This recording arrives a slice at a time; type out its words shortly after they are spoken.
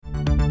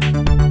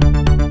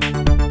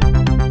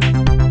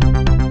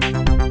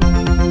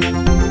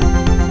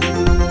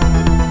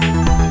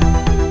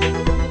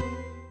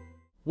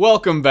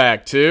Welcome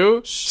back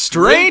to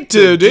Straight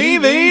to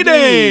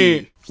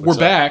DVD. We're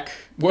back.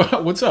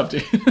 What's up,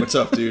 dude? What's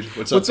up, dude?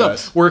 What's up,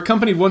 guys? We're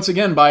accompanied once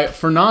again by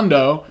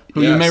Fernando,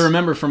 who you may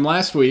remember from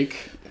last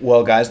week.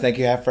 Well, guys, thank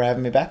you for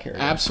having me back here.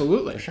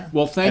 Absolutely. For sure.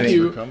 Well, thank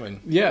you for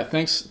coming. Yeah,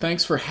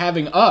 thanks for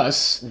having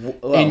us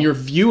in your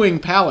viewing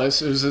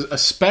palace. It was a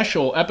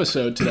special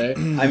episode today.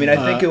 I mean, I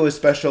think it was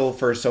special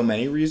for so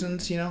many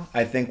reasons, you know.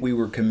 I think we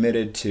were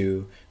committed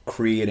to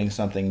creating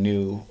something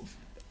new,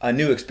 a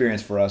new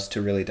experience for us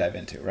to really dive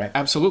into, right?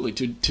 Absolutely.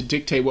 To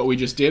dictate what we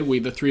just did,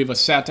 the three of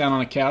us sat down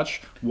on a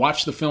couch,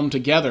 watched the film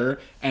together,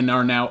 and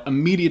are now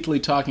immediately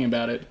talking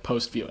about it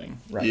post-viewing.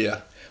 Right.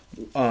 Yeah.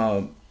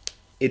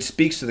 It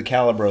speaks to the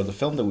caliber of the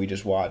film that we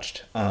just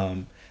watched,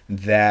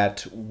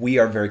 that we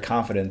are very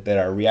confident that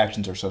our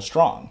reactions are so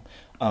strong,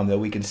 that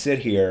we can sit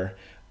here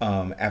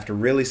after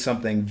really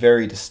something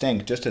very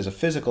distinct, just as a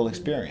physical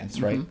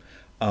experience, right?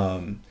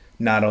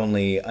 Not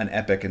only an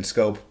epic in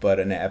scope, but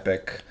an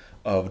epic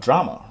of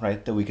drama,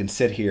 right? That we can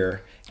sit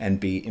here and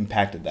be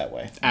impacted that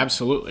way.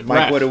 Absolutely.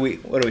 Mike, Raf, what do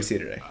we see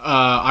today?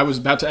 I was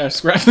about to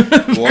ask Raf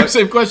the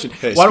same question.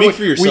 Hey, speak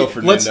for yourself,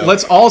 Fernando.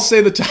 Let's all say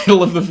the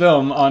title of the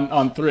film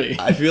on three.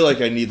 I feel like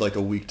I need like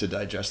a week to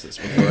digest this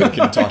before I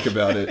can talk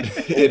about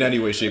it in any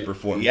way, shape, or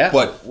form. Yeah,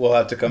 but we'll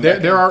have to come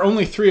back. There are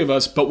only three of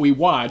us, but we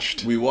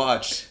watched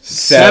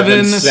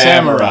Seven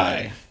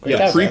Samurai. The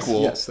Yes.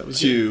 prequel Yes, that was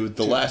to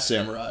The Last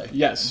Samurai.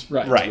 Yes,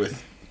 right. Right.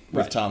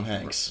 With Tom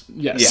Hanks.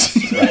 Yes.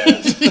 Yes,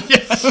 right.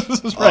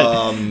 Yes,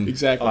 right.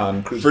 Exactly.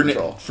 On cruise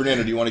control.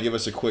 Fernando, do you want to give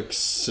us a quick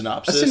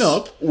synopsis? A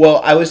synop. Well,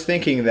 I was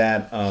thinking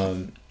that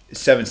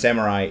Seven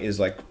Samurai is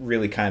like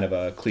really kind of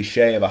a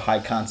cliche of a high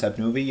concept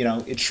movie. You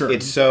know,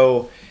 it's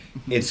so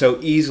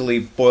easily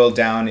boiled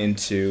down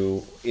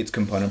into its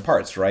component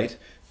parts, right?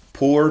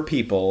 Poor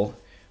people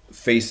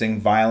facing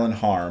violent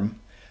harm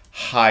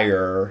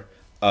hire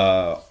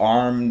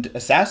armed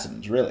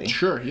assassins, really.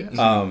 Sure, yes.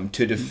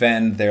 To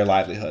defend their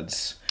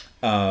livelihoods.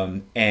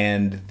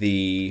 And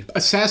the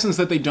Assassins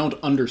that they don't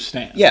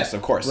understand. yes,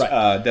 of course,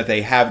 Right. that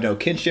they have no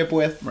kinship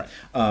with, Right.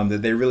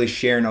 That they really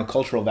share no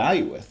cultural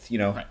value with. You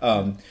know,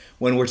 Right.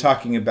 when we're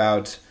talking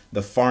about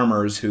the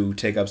farmers who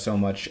take up so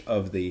much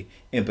of the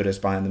impetus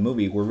behind the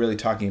movie, we're really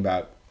talking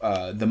about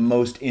the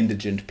most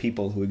indigent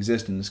people who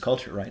exist in this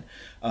culture, right?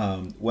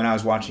 When I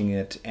was watching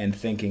it and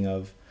thinking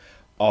of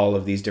all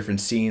of these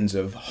different scenes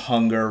of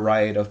hunger,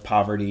 right, of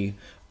poverty,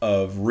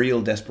 of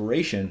real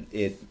desperation,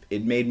 it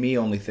made me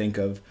only think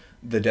of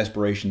the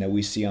desperation that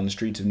we see on the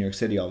streets of New York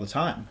City all the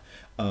time.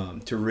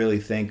 To really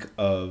think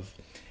of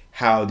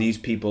how these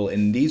people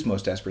in these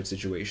most desperate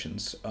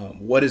situations,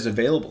 what is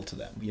available to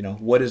them? You know,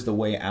 what is the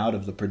way out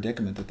of the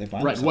predicament that they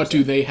find Right. themselves What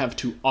in? do they have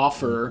to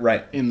offer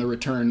Right. in the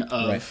return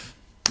of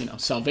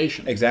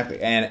salvation? Exactly,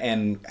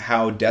 and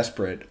how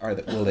desperate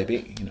will they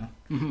be? You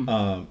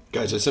know,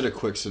 Guys, I said a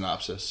quick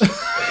synopsis.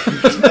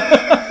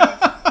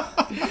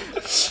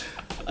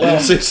 I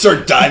didn't say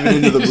start diving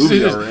into the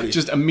movie already.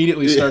 Just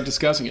immediately start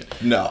discussing it.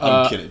 No,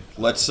 I'm kidding.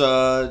 Let's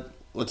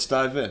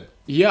dive in.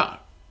 Yeah.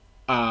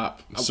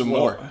 Some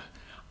more.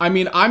 I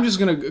mean, I'm just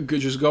gonna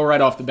just go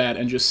right off the bat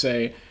and just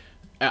say,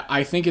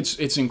 I think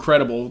it's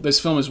incredible.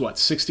 This film is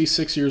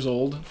 66 years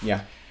old.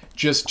 yeah.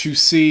 Just to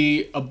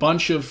see a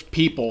bunch of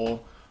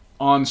people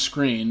on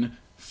screen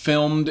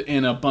filmed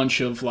in a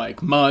bunch of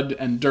like mud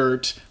and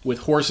dirt with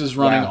horses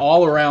running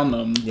all around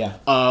them. Yeah.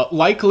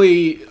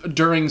 Likely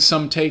during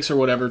some takes or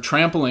whatever,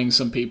 trampling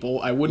some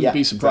people. I wouldn't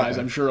be surprised.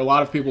 Exactly. I'm sure a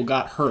lot of people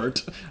got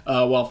hurt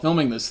while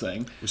filming this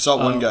thing. We saw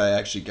one guy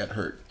actually get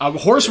hurt. A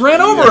horse ran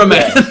over a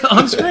man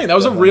on screen. That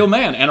was a real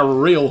man and a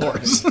real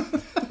horse.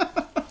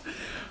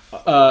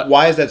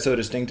 Why is that so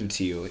distinctive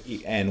to you,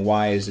 and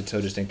why is it so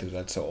distinctive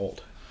that it's so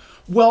old?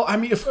 Well, I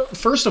mean,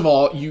 first of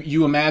all,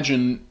 you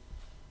imagine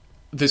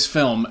this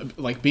film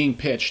like being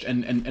pitched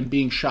and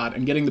being shot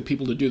and getting the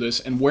people to do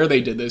this and where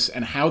they did this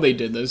and how they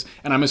did this,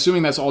 and I'm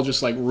assuming that's all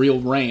just like real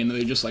rain.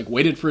 They just like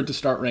waited for it to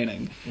start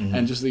raining,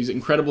 and just these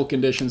incredible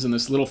conditions in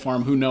this little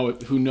farm. Who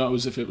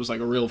knows if it was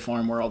like a real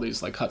farm where all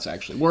these like huts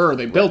actually were, or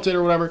they built it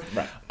or whatever.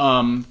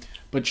 Right.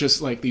 But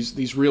just like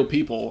these real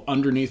people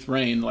underneath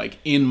rain, like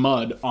in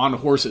mud, on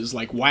horses,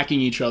 like whacking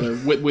each other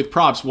with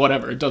props,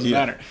 whatever. It doesn't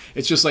matter.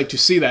 It's just like to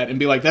see that and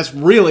be like, that's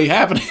really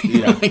happening.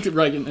 Like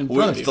right in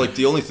front of you. Like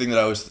the only thing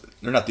that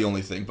or not the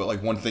only thing, but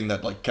like one thing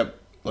that like kept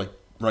like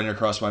running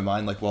across my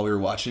mind like while we were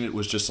watching it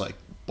was just like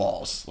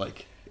balls.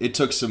 Like it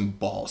took some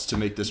balls to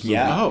make this movie.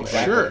 Yeah. Oh,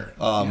 Exactly.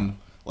 sure.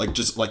 Like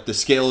just like the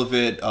scale of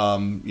it.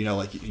 You know,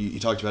 like you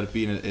talked about it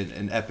being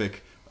an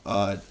epic,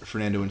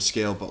 Fernando in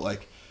scale, but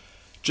like.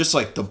 Just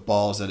like the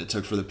balls that it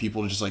took for the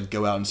people to just like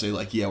go out and say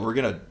like, yeah, we're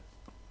gonna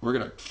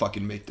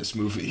fucking make this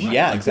movie.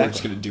 Yeah, like, exactly. We're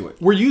just gonna do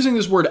it. We're using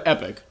this word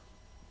epic.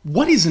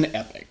 What is an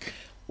epic?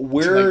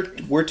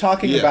 We're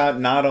talking about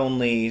not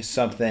only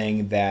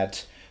something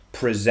that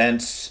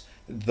presents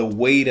the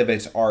weight of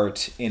its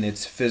art in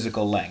its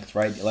physical length,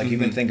 right? Like you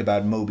can think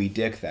about Moby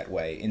Dick that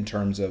way in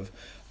terms of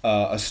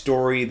a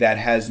story that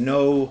has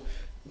no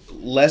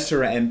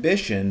lesser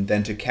ambition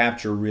than to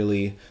capture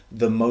really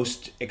the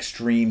most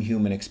extreme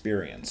human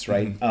experience,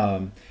 right?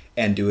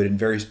 and do it in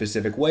very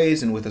specific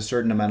ways and with a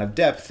certain amount of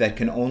depth that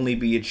can only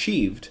be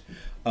achieved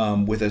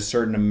with a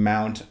certain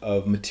amount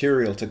of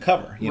material to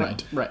cover.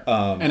 Right.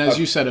 And as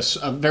you said,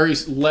 a very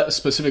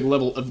specific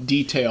level of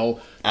detail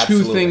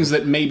Absolutely. to things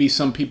that maybe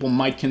some people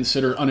might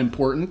consider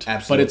unimportant.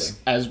 Absolutely. But it's,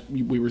 as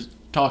we were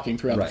talking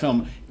throughout the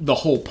film, the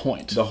whole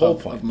point. The whole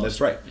point. Of That's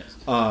right. Yes.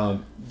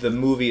 The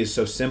movie is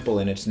so simple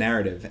in its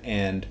narrative,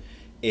 and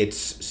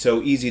it's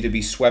so easy to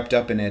be swept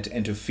up in it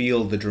and to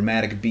feel the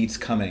dramatic beats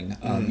coming,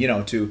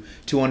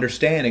 to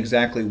understand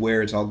exactly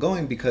where it's all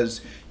going,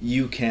 because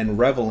you can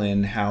revel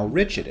in how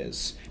rich it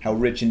is, how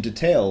rich in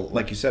detail,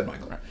 like you said,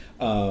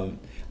 Michael.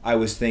 I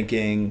was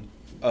thinking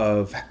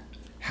of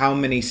how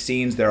many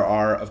scenes there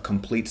are of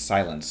complete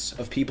silence,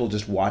 of people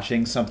just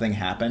watching something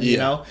happen,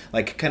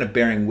 like kind of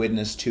bearing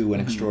witness to an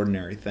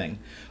extraordinary thing.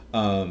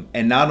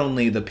 And not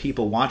only the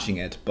people watching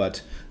it,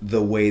 but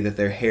the way that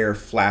their hair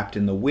flapped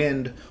in the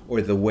wind,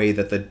 or the way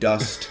that the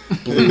dust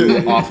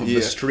blew off of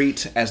the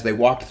street as they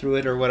walked through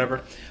it, or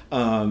whatever.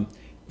 I'm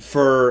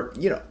sure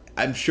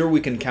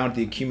we can count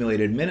the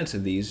accumulated minutes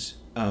of these,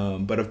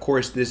 but of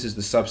course this is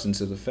the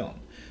substance of the film.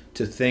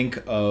 To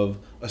think of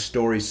a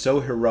story so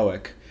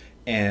heroic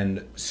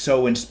and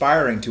so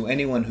inspiring to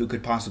anyone who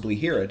could possibly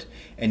hear it,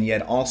 and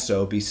yet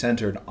also be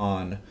centered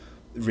on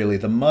really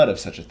the mud of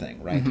such a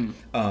thing, right?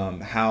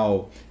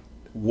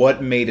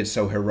 What made it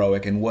so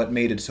heroic and what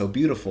made it so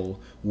beautiful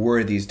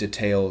were these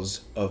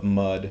details of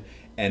mud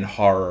and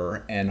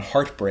horror and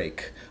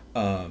heartbreak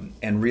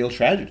and real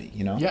tragedy,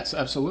 Yes,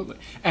 absolutely.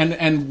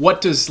 And what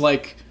does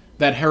that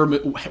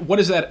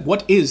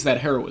what is that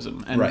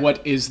heroism, and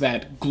what is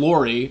that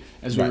glory,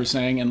 as we were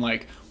saying, and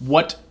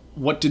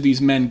what did these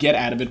men get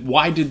out of it?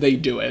 Why did they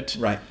do it?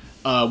 Right.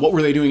 What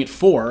were they doing it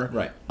for?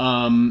 Right.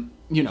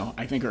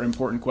 I think are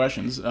important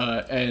questions.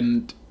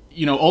 And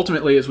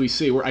ultimately, as we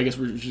see, I guess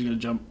we're just going to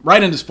jump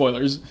right into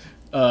spoilers.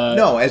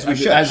 No, as we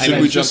should.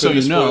 Should we jump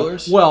into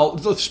spoilers? Well,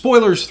 the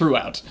spoilers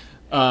throughout.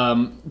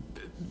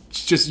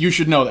 Just you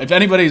should know that if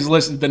anybody's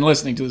been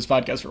listening to this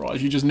podcast for a while,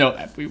 you just know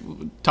that we're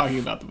talking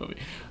about the movie.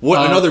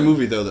 Another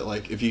movie though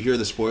that if you hear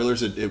the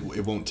spoilers,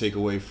 it won't take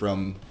away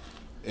from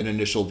an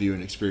initial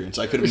viewing experience.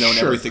 I could have known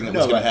everything that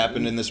was going to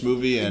happen in this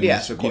movie, and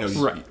yes, of course.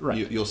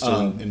 You'll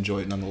still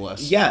enjoy it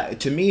nonetheless. Yeah,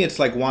 to me, it's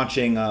like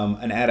watching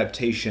an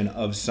adaptation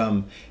of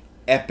some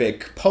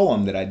epic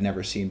poem that I'd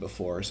never seen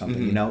before, or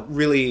something.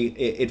 Really,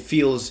 it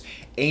feels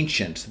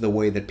ancient, the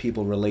way that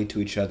people relate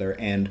to each other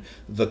and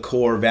the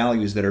core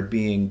values that are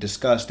being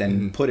discussed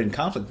and put in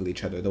conflict with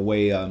each other. The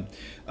way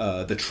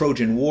the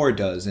Trojan War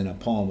does in a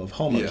poem of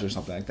Homer's or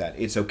something like that.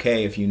 It's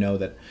okay if you know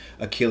that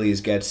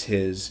Achilles gets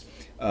his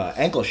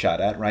ankle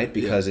shot at, right?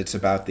 Because it's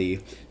about the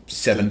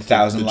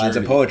 7,000 lines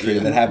of poetry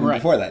that happened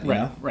before that, you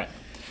know? Right.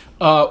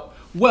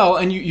 Well,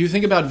 and you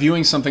think about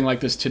viewing something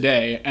like this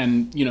today,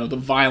 and the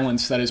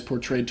violence that is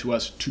portrayed to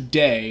us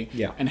today,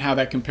 and how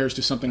that compares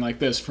to something like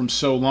this from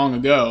so long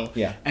ago,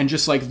 and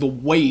just the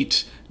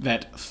weight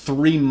that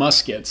 3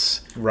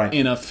 muskets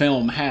in a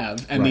film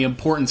have, and the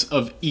importance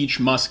of each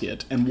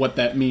musket, and what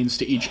that means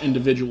to each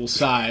individual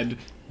side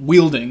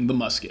wielding the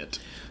musket.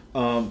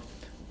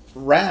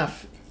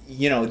 Raf,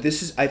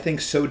 this is, I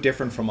think, so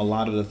different from a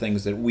lot of the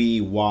things that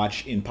we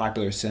watch in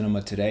popular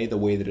cinema today, the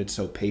way that it's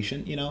so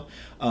patient,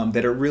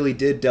 that it really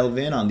did delve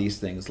in on these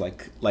things,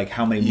 like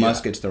how many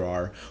muskets there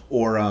are,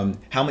 or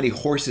how many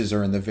horses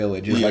are in the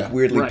village is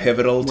weirdly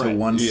pivotal to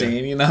one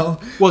scene,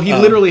 Well, he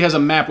literally has a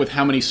map with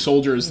how many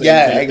soldiers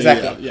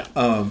exactly.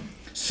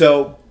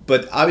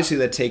 But obviously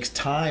that takes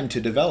time to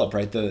develop,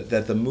 right?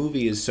 That the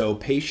movie is so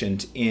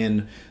patient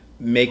in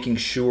making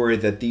sure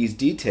that these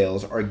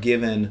details are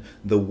given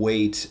the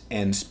weight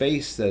and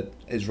space that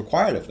is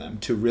required of them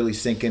to really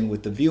sink in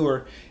with the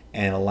viewer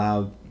and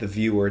allow the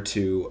viewer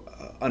to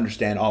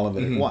understand all of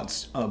it at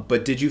once.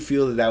 But did you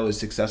feel that was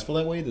successful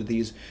that way? That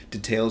these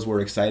details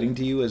were exciting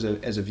to you as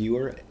a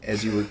viewer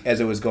as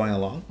it was going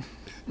along?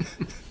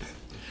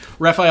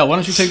 Raphael, why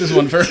don't you take this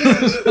one first?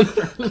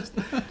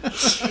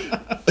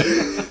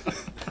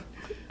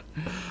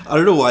 I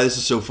don't know why this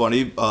is so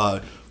funny.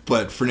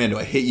 But Fernando,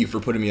 I hate you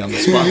for putting me on the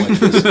spot like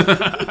this.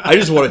 I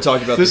just want to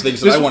talk about the things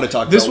that I want to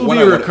talk about. This will be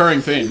a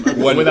recurring theme,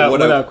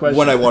 without question.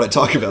 When I want to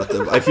talk about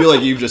them, I feel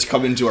like you've just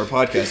come into our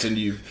podcast and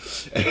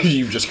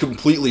you've just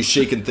completely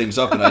shaken things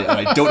up, and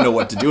I don't know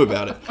what to do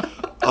about it.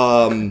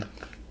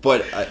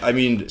 But I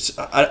mean,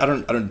 I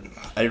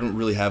don't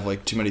really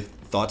have too many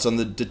thoughts on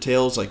the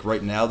details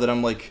right now that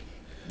I'm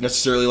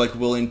necessarily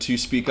willing to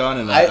speak on,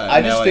 and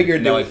I just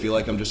figured now I feel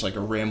like I'm just a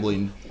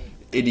rambling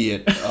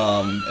idiot,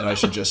 and I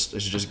should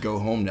just go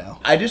home now.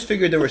 I just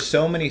figured there were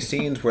so many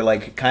scenes where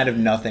kind of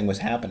nothing was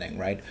happening,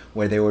 right?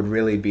 Where they would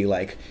really be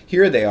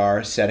here they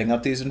are setting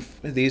up these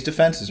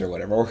defenses or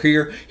whatever, or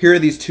here are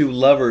these 2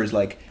 lovers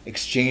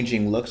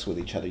exchanging looks with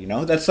each other.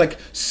 That's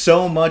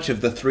so much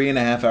of the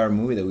 3.5-hour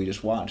movie that we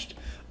just watched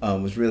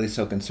was really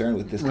so concerned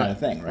with this kind of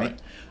thing, right?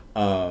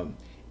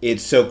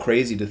 It's so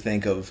crazy to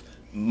think of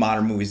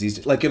modern movies these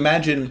days. Like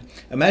imagine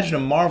a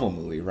Marvel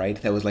movie,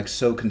 right? That was like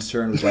so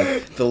concerned with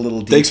like the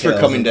little details. Thanks for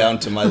coming down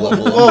to my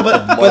level. Well,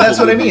 but that's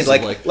what I mean.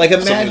 Like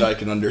imagine something that I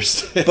can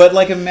understand. But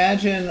like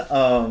imagine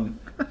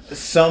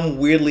some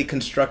weirdly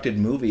constructed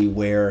movie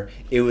where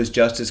it was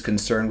just as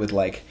concerned with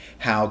like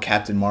how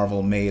Captain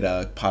Marvel made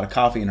a pot of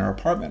coffee in her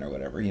apartment or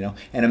whatever,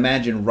 and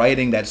imagine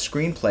writing that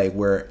screenplay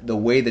where the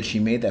way that she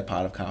made that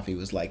pot of coffee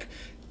was like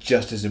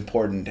just as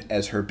important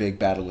as her big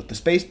battle with the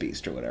space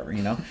beast or whatever.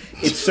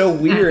 It's so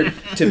weird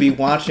to be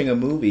watching a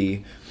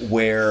movie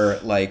where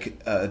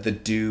like the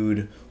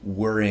dude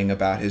worrying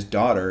about his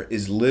daughter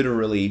is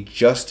literally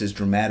just as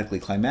dramatically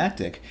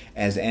climactic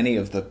as any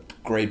of the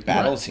great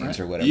battle scenes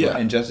or whatever,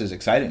 and just as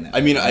exciting. I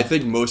mean, I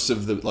think most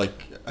of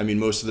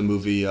the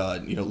movie,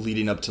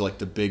 leading up to like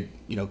the big,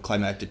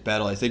 climactic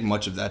battle, I think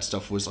much of that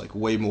stuff was like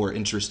way more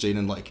interesting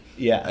and like,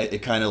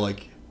 it kind of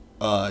like,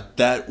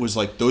 that was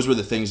like, those were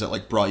the things that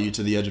like brought you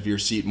to the edge of your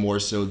seat more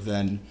so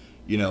than,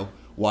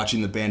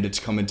 watching the bandits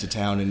come into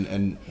town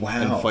and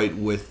fight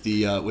with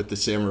the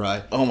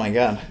samurai. Oh my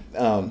god,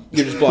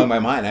 you're just blowing my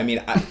mind. I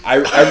mean, I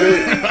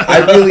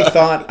really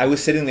thought I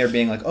was sitting there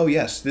being like, oh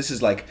yes, this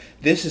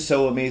is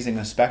so amazing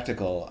a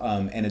spectacle,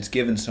 and it's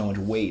given so much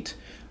weight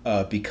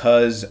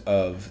because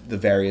of the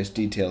various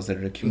details that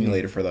had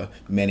accumulated for the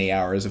many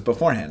hours of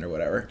beforehand or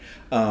whatever.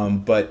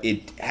 But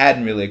it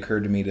hadn't really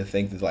occurred to me to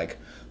think that like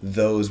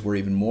those were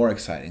even more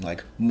exciting,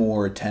 like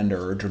more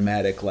tender or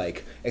dramatic,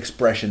 like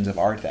expressions of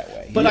art that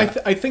way. But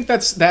I think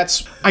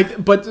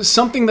but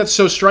something that's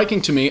so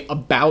striking to me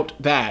about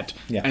that,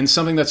 and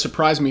something that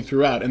surprised me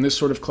throughout, and this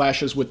sort of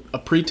clashes with a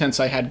pretense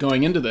I had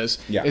going into this,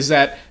 is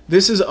that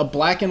this is a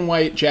black and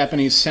white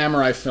Japanese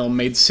samurai film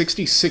made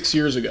 66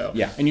 years ago.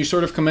 Yeah. And you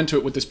sort of come into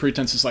it with this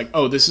pretense, it's like,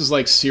 oh, this is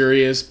like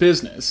serious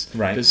business.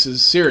 Right. This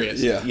is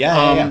serious.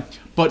 Yeah.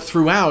 But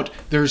throughout,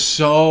 there's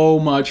so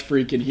much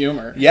freaking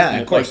humor. Yeah,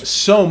 of course. Like,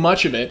 so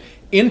much of it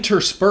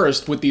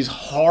interspersed with these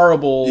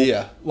horrible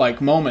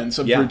like moments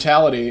of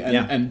brutality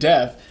and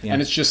death. Yeah.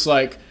 And it's just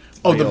like,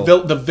 oh,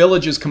 the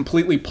village is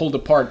completely pulled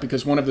apart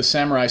because one of the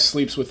samurai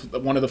sleeps with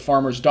one of the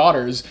farmer's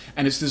daughters,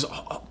 and it's this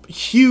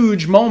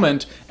huge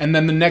moment, and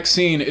then the next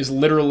scene is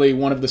literally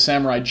one of the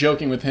samurai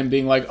joking with him,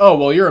 being like, oh,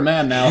 well, you're a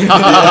man now.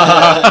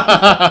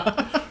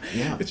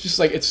 Yeah. It's just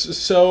like, it's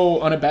so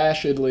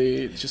unabashedly,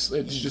 it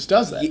just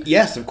does that.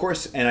 Yes, of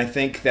course. And I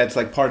think that's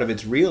like part of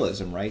its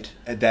realism, right?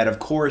 That, of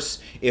course,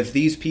 if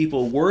these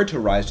people were to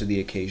rise to the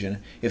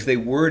occasion, if they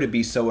were to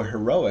be so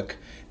heroic,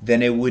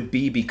 then it would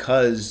be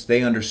because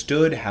they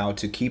understood how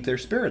to keep their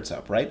spirits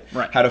up, right?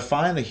 Right. How to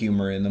find the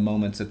humor in the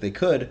moments that they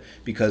could,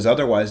 because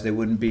otherwise they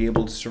wouldn't be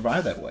able to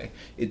survive that way.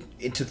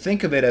 To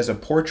think of it as a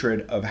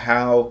portrait of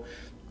how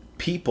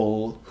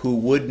people who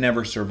would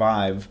never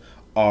survive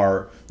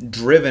are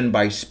driven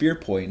by spear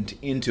point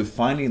into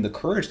finding the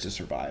courage to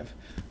survive.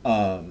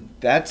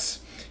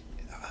 That's...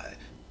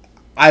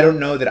 I don't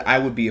know that I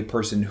would be a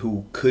person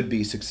who could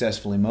be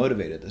successfully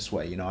motivated this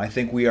way. I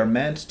think we are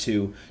meant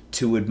to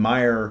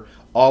admire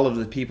all of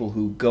the people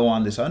who go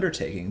on this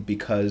undertaking,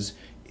 because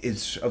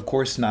it's, of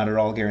course, not at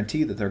all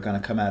guaranteed that they're going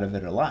to come out of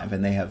it alive,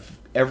 and they have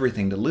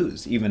everything to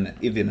lose, even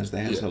as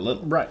they have so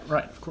little. Right,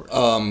 of course.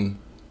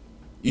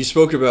 You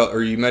spoke about,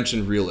 or you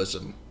mentioned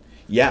realism.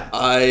 Yeah,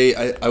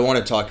 I want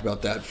to talk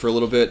about that for a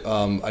little bit.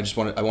 I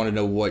want to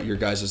know what your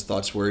guys'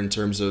 thoughts were in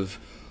terms of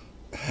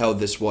how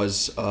this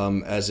was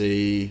as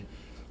a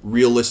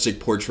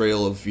realistic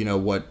portrayal of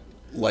what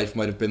life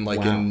might have been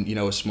like in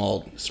a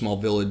small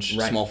village,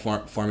 small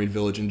farming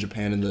village in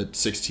Japan in the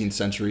 16th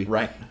century.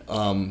 Right.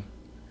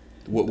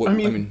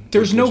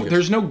 There's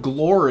no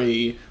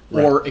glory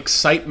or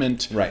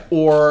excitement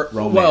or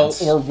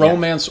romance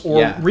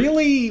or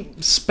really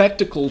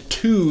spectacle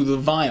to the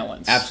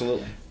violence.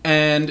 Absolutely.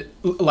 And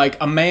like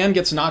a man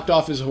gets knocked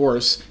off his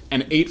horse,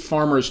 and 8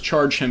 farmers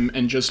charge him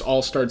and just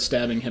all start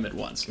stabbing him at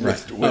once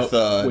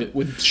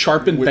with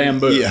sharpened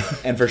bamboo. Yeah,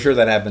 and for sure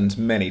that happens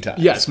many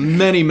times. Yes,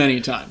 many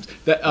times.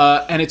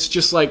 And it's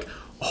just like,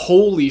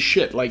 holy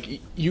shit!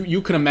 Like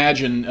you can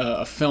imagine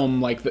a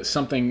film like that,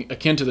 something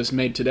akin to this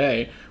made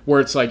today, where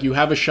it's like you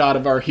have a shot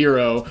of our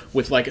hero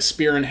with like a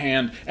spear in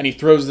hand, and he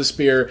throws the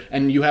spear,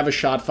 and you have a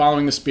shot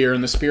following the spear,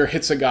 and the spear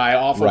hits a guy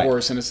off a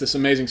horse, and it's this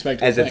amazing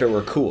spectacle. As if it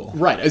were cool.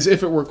 Right, as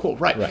if it were cool.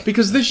 Right.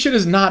 Because this shit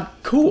is not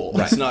cool.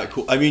 It's not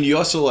cool. I mean, you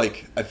also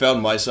like, I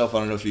found myself, I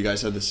don't know if you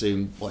guys had the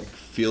same like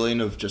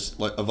feeling of just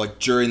like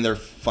during their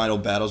final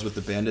battles with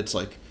the bandits,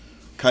 like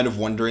kind of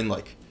wondering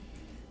like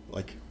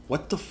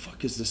what the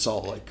fuck is this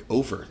all like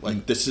over?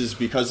 Like, this is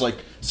because like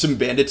some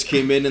bandits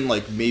came in and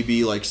like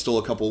maybe like stole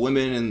a couple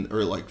women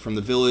or like from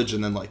the village,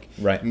 and then like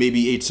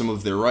maybe ate some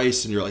of their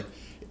rice, and you're like,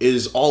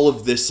 is all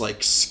of this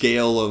like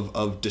scale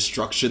of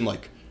destruction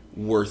like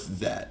worth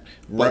that?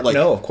 But like,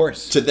 no, of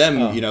course. To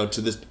them,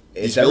 to these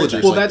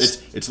villagers, well, like,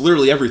 it's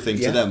literally everything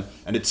to them,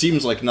 and it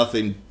seems like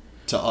nothing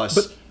to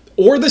us.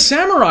 Or the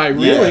samurai,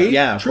 really,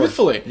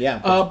 truthfully.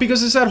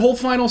 Because it's that whole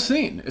final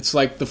scene. It's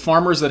like the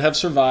farmers that have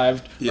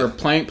survived are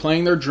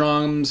playing their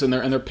drums and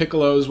their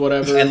piccolos,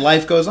 whatever. And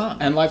life goes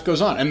on.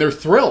 And they're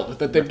thrilled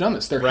that they've done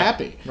this. They're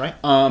happy. Right.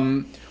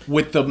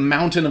 with the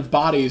mountain of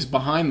bodies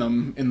behind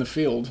them in the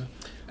field.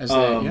 As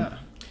they,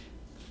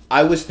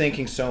 I was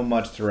thinking so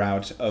much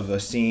throughout of a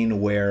scene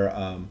where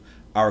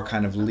our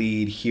kind of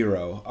lead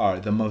hero,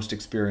 the most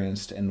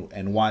experienced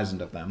and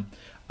wizened of them,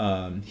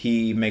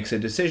 he makes a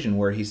decision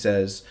where he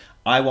says,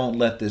 I won't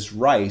let this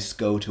rice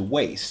go to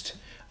waste,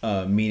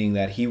 meaning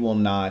that he will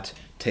not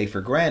take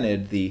for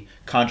granted the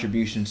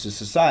contributions to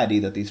society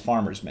that these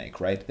farmers make,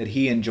 right? That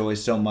he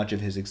enjoys so much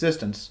of his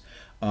existence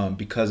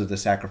because of the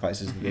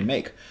sacrifices that they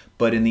make.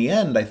 But in the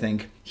end, I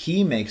think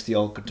he makes the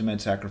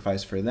ultimate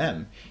sacrifice for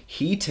them.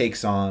 He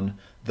takes on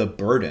the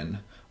burden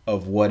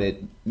of what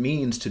it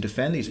means to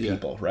defend these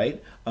people,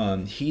 right?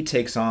 He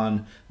takes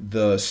on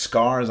the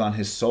scars on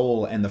his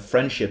soul and the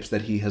friendships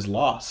that he has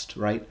lost,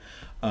 right?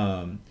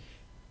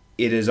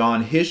 It is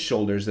on his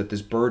shoulders that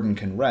this burden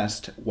can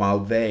rest while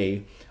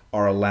they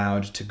are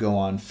allowed to go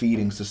on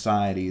feeding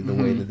society the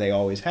way that they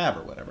always have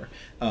or whatever.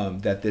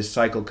 That this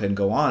cycle can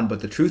go on, but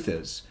the truth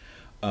is,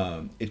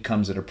 it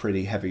comes at a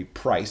pretty heavy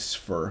price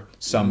for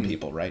some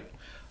people, right?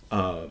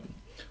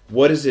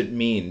 What does it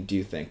mean, do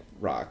you think,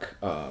 Rock,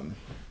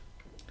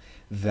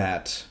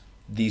 that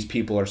these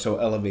people are so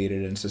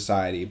elevated in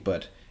society,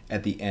 but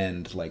at the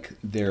end, like,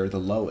 they're the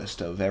lowest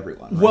of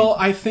everyone, right? Well,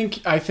 I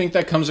think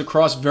that comes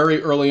across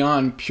very early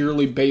on,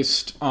 purely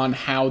based on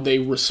how they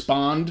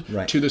respond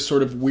to this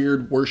sort of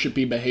weird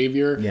worshipy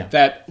behavior. Yeah.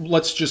 That,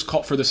 let's just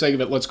call, for the sake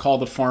of it, let's call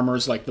the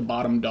farmers like the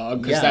bottom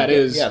dog,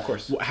 because of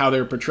course, how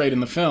they're portrayed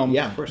in the film.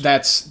 Yeah, of course.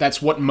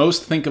 That's what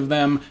most think of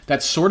them.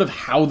 That's sort of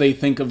how they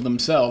think of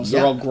themselves.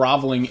 They're all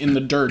groveling in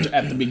the dirt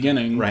at the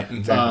beginning, right?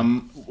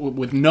 Exactly.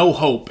 With no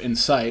hope in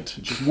sight,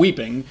 just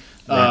weeping.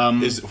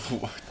 Is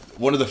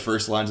one of the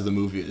first lines of the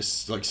movie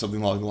is like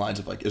something along the lines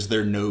of like, "Is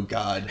there no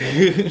God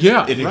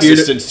in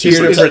existence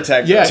here to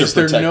protect us? Yeah, to is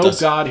there protect no us?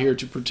 God here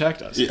to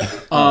protect us?"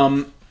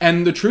 Yeah.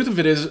 And the truth of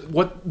it is,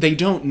 what they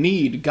don't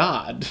need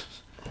God.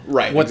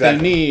 Right. What exactly.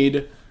 they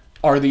need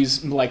are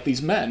these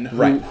men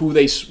who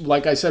they,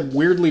 like I said,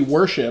 weirdly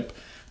worship,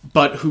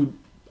 but who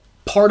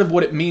part of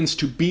what it means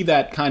to be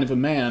that kind of a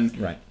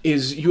man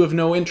is you have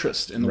no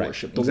interest in the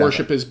worship. The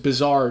worship is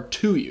bizarre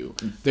to you.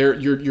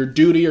 Your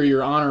duty or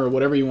your honor or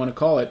whatever you want to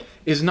call it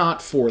is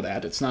not for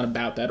that. It's not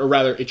about that. Or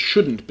rather, it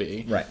shouldn't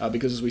be. Right.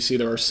 Because as we see,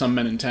 there are some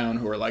men in town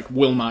who are like,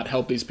 will not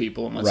help these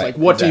people. And it's like,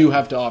 what do you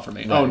have to offer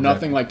me? Right,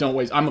 nothing. Like, don't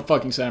waste. I'm a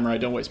fucking samurai.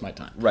 Don't waste my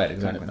time. Right,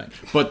 exactly. Kind of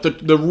thing.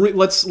 But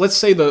let's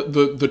say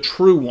the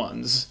true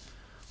ones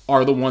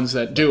are the ones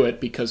that do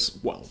it because,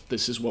 well,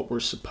 this is what we're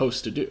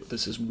supposed to do.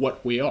 This is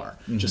what we are.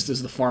 Just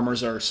as the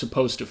farmers are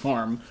supposed to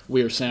farm,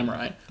 we are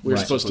samurai. We're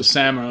supposed to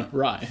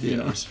samurai, you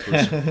know.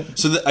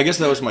 So I guess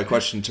that was my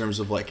question in terms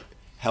of, like,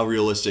 how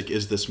realistic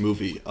is this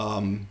movie?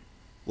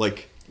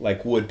 Like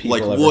would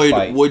people ever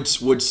fight?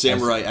 Would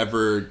samurai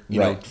ever, you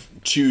know,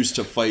 choose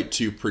to fight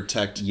to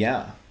protect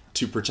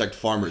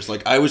farmers?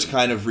 Like, I was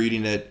kind of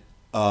reading it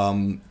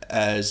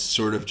as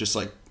sort of just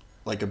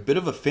like a bit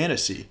of a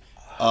fantasy.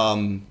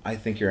 I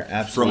think you're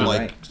absolutely from like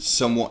right.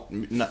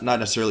 someone, not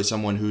necessarily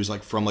someone who's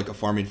like from like a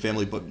farming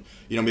family, but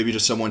you know, maybe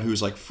just someone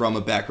who's like from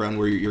a background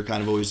where you're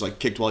kind of always like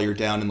kicked while you're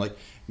down and like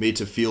made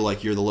to feel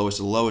like you're the lowest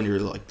of the low and you're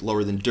like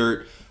lower than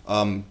dirt.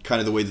 Kind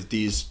of the way that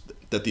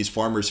these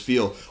farmers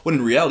feel. When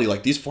in reality,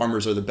 like, these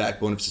farmers are the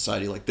backbone of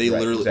society. Like, they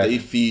literally they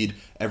feed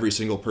every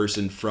single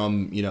person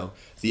from, you know,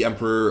 the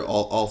emperor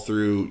all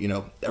through, you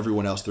know,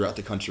 everyone else throughout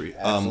the country.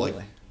 Absolutely.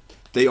 Like,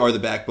 they are the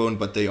backbone,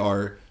 but they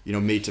are, you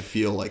know, made to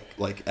feel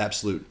like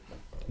absolute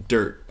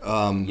dirt.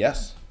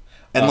 Yes.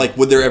 And like,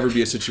 would there ever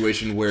be a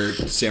situation where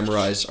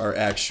samurais are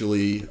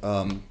actually,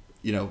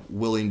 you know,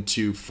 willing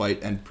to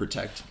fight and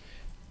protect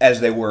as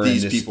they were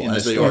these in this, people, in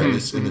as the they story. are in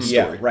this story?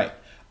 Yeah, right.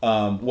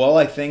 Well,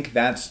 I think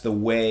that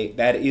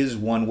is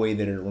one way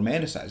that it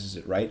romanticizes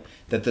it, right?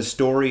 That the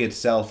story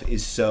itself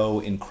is so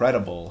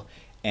incredible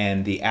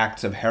and the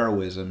acts of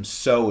heroism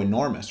so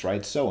enormous,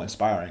 right? So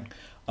inspiring,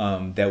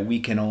 that we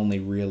can only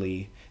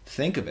really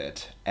think of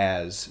it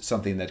as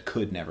something that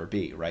could never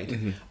be, right?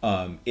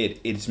 Mm-hmm.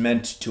 It's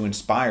meant to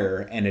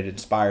inspire, and it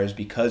inspires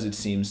because it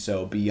seems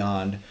so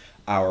beyond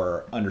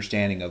our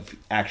understanding of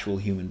actual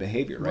human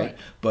behavior, right?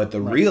 But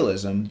the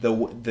realism,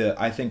 the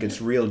I think its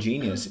real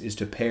genius is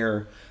to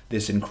pair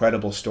this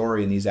incredible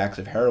story and these acts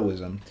of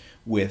heroism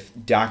with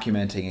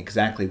documenting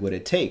exactly what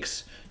it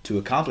takes to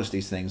accomplish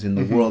these things in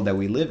the world that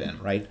we live in,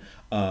 right?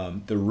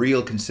 The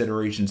real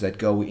considerations that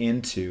go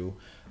into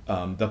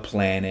the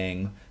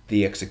planning,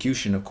 the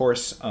execution, of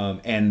course,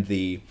 and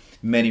the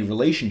many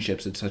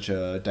relationships that such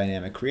a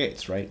dynamic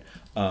creates, right?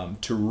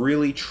 To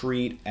really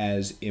treat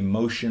as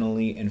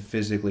emotionally and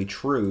physically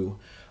true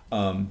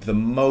the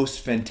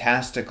most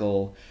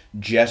fantastical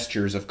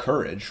gestures of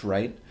courage,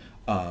 right?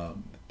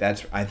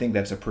 I think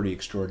that's a pretty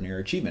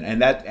extraordinary achievement,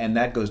 and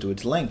that goes to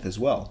its length as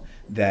well.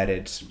 That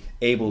it's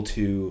able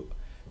to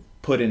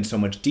put in so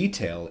much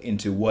detail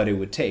into what it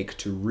would take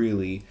to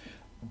really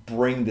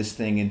bring this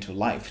thing into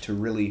life, to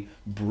really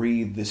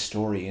breathe this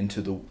story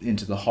into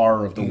the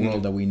horror of the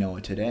world that we know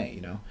it today.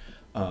 You know,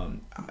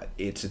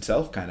 it's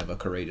itself kind of a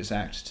courageous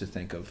act to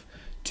think of,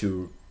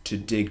 to to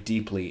dig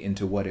deeply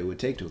into what it would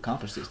take to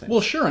accomplish these things.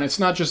 Well, sure, and it's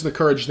not just the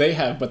courage they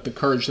have, but the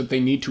courage that they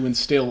need to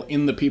instill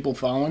in the people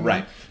following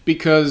Right. them.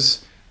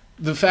 Because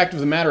the fact of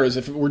the matter is,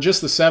 if it were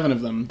just the 7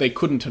 of them, they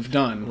couldn't have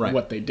done Right.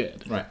 what they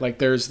did. Right. Like,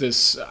 there's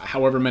this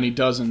however many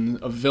dozen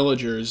of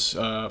villagers,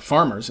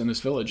 farmers in this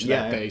village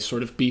that Yeah. they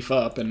sort of beef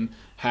up and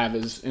have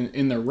as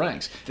in their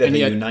ranks. That and they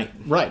yet, unite.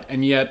 Right,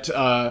 and yet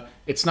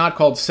it's not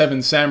called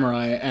 7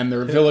 Samurai and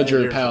their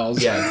villager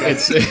pals. Yeah,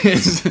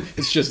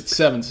 It's just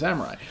 7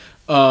 Samurai.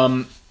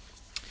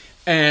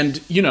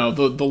 And, you know,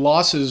 the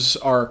losses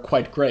are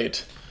quite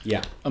great.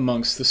 Yeah.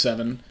 Amongst the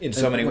 7. In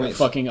so many What ways. a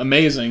fucking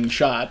amazing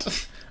shot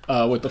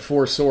with the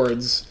 4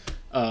 swords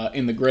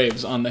in the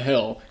graves on the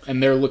hill,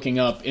 and they're looking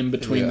up in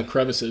between the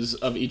crevices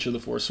of each of the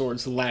 4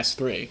 swords, the last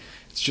 3.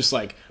 It's just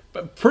like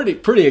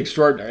pretty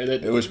extraordinary.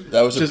 That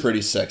was a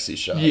pretty sexy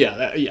shot.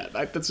 Yeah,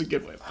 that's a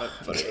good way of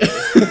putting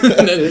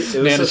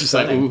it. Nana's just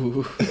like,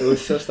 ooh. It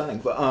was so stunning.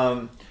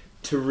 But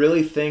to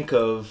really think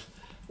of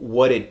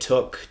what it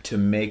took to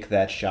make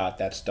that shot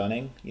that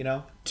stunning, you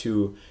know,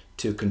 to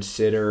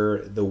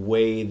consider the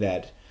way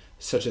that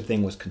such a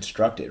thing was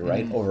constructed,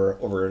 right?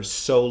 Mm-hmm. Over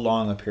so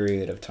long a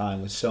period of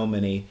time, with so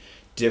many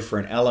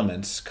different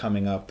elements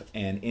coming up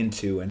and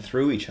into and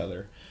through each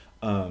other,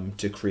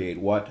 to create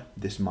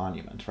this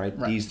monument, right?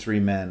 These 3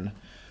 men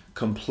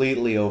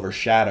completely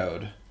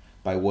overshadowed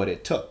by what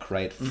it took,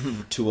 right?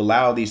 Mm-hmm. To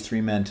allow these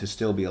 3 men to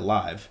still be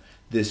alive.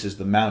 This is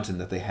the mountain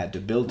that they had to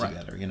build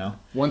together, you know.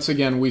 Once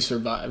again, we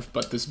survive,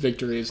 but this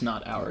victory is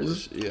not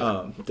ours.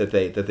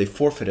 That they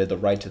forfeited the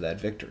right to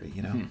that victory,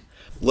 you know.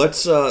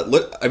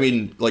 Mm-hmm. I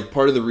mean, like,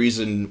 part of the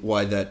reason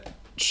why that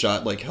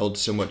shot like held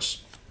so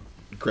much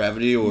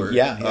gravity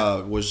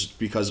was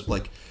because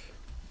like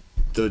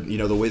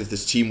the way that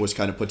this team was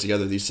kind of put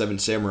together, these 7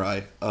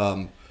 samurai,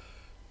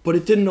 but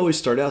it didn't always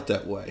start out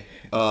that way.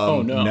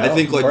 Oh no! I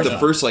think like the not.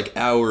 first like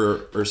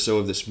hour or so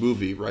of this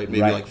movie, right?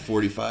 Maybe like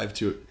 45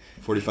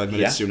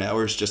 minutes to an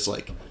hour is just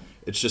like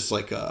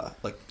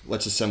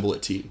let's assemble a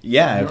team.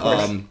 Yeah, of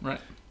course. Right.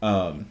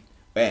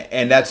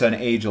 And that's an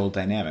age-old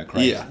dynamic,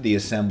 right? Yeah. The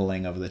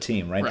assembling of the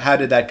team, right? How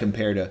did that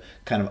compare to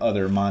kind of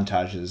other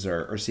montages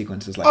or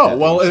sequences like that? Oh,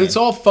 well, it's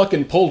all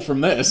fucking pulled from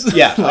this.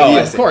 Yeah.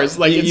 Of course.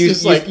 Like, it's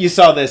just like... You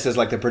saw this as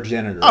like the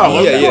progenitor.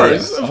 Oh, right? of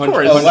course. Of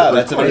course. Oh, wow,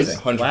 that's amazing.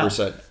 100%.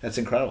 Wow, that's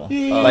incredible.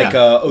 Yeah. Like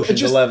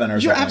Ocean's 11 or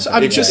you're something. I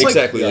mean, just like...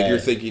 Exactly. Like, you're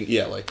thinking,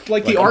 like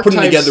the archetypes...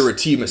 putting together a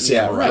team of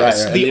samurai. Right.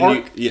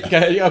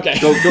 Okay.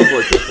 Go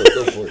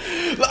for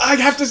it. I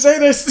have to say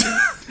this.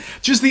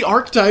 Just the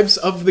archetypes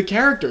of the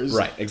characters.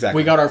 Right,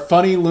 exactly. We got our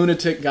funny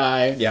lunatic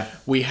guy. Yeah.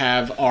 We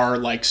have our,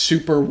 like,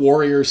 super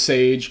warrior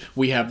sage.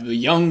 We have the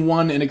young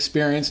one,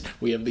 inexperienced.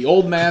 We have the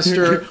old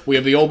master. We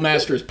have the old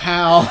master's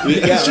pal.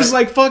 It's just,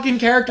 like, fucking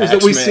characters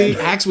that we see.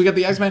 We got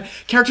the X-Men.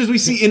 Characters we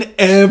see in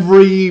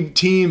every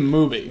team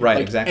movie. Right,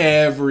 like, exactly.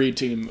 Every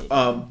team movie.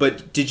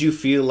 But did you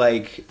feel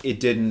like it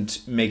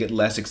didn't make it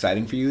less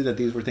exciting for you that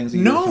these were things that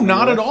you were No, familiar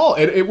not with? at all.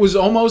 It was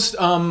almost...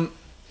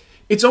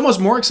 it's almost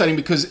more exciting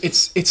because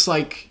it's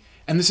like...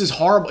 And this is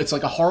horrible. It's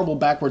like a horrible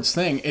backwards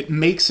thing. It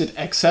makes it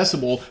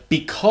accessible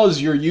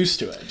because you're used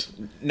to it.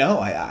 No,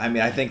 I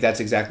mean, I think that's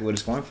exactly what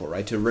it's going for,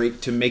 right?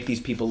 To make these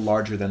people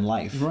larger than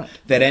life. Right.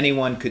 That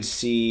anyone could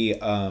see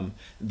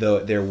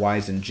their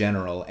whys in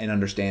general and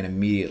understand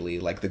immediately,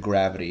 like, the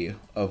gravity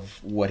of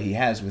what he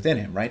has within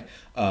him, right?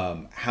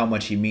 How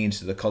much he means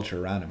to the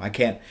culture around him.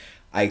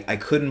 I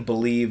couldn't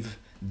believe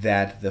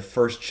that the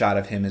first shot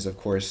of him is, of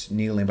course,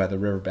 kneeling by the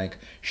riverbank,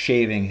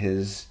 shaving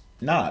his...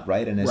 knot,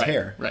 right, in his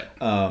hair. Right.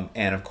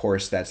 And of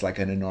course, that's like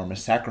an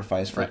enormous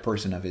sacrifice for a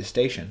person of his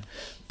station.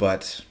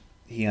 But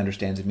he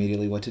understands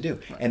immediately what to do.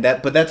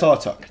 Right. But that's all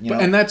it took. You know?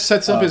 And that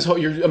sets up his whole...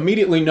 You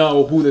immediately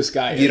know who this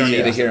guy is. You don't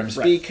need to hear him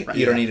speak. Right.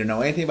 You don't need to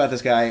know anything about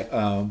this guy.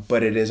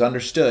 But it is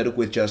understood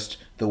with just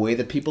the way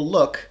that people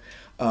look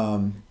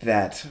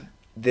that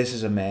this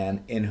is a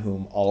man in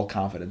whom all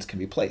confidence can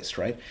be placed,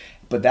 right?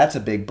 But that's a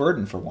big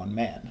burden for one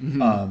man.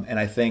 Mm-hmm. And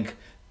I think...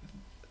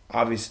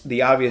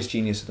 the obvious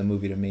genius of the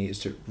movie to me is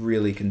to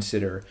really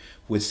consider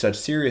with such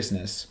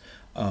seriousness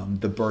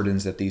the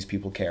burdens that these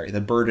people carry,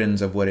 the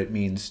burdens of what it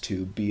means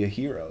to be a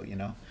hero, you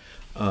know?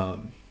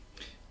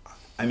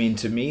 I mean,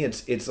 to me,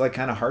 it's like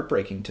kind of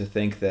heartbreaking to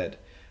think that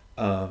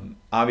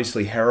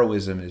obviously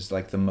heroism is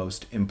like the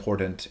most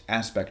important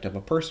aspect of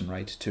a person,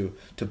 right? To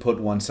put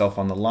oneself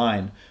on the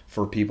line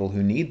for people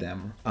who need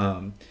them.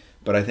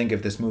 But I think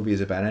if this movie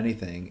is about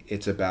anything,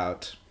 it's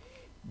about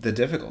the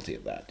difficulty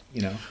of that,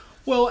 you know?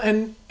 Well,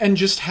 and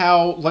just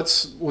how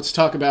let's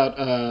talk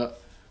about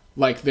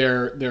like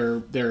their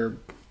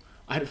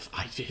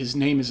his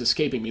name is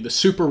escaping me. The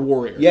super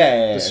warrior.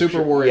 Yeah, the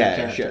super warrior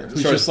character.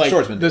 Who's just like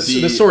swordsman.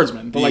 The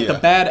swordsman, but like the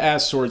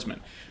badass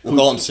swordsman. We'll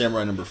call him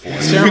Samurai number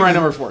 4. Samurai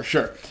number 4,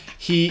 sure.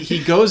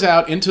 He goes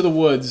out into the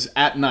woods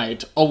at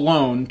night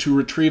alone to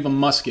retrieve a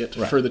musket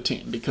for the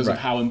team because of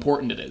how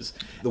important it is.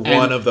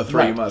 One of the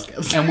 3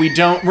 muskets. And we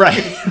don't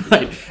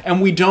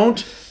and we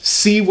don't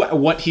see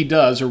what he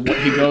does or what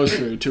he goes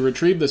through to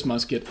retrieve this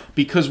musket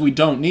because we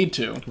don't need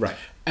to. Right.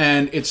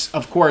 And it's,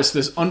 of course,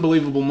 this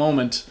unbelievable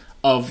moment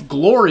of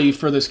glory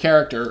for this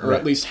character, or Right.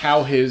 at least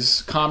how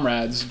his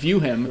comrades view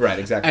him. Right,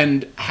 exactly.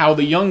 And how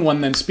the young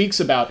one then speaks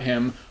about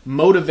him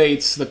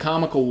motivates the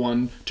comical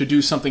one to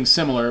do something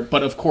similar,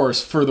 but of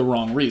course for the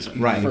wrong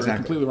reason. Right, for exactly. a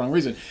completely wrong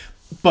reason.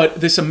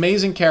 But this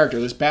amazing character,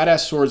 this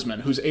badass swordsman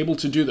who's able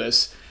to do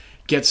this,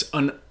 gets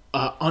an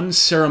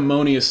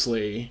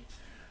unceremoniously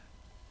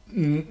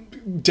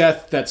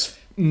death that's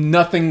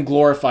nothing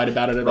glorified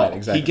about it at Right, all.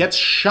 exactly. He gets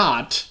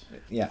shot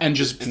Yeah. and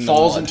just In the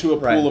falls mud. into a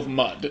pool Right. of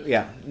mud.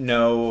 Yeah,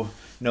 no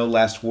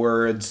last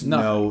words,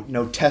 Nothing.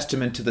 no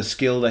testament to the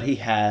skill that he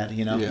had,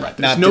 you know. Yeah. Right.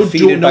 Not There's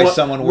defeated duel- by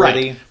someone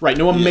worthy. Right.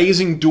 No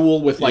amazing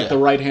duel with like Yeah. the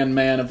right-hand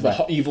man of the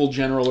Right. evil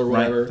general or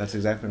whatever. That's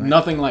exactly right.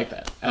 Nothing like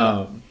that.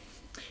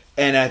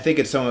 And I think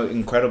it's so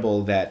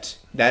incredible that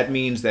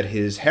means that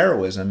his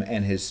heroism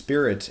and his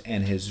spirit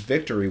and his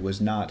victory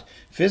was not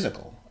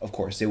physical. Of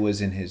course, it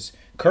was in his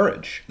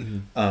courage.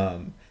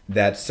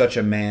 That such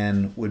a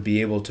man would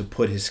be able to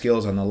put his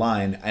skills on the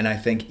line. And I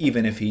think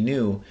even if he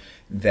knew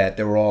that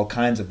there were all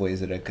kinds of ways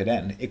that it could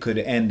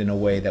end in a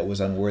way that was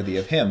unworthy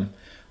of him.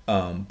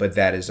 But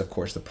that is, of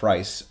course, the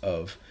price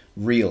of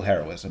real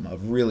heroism,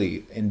 of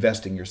really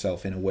investing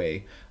yourself in a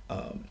way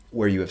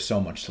where you have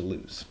so much to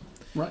lose.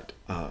 Right.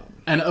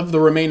 And of the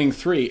remaining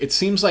three, it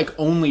seems like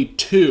only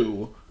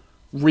two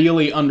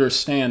really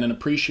understand and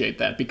appreciate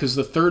that, because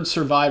the third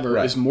survivor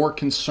Right. is more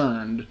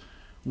concerned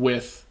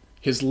with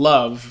his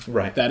love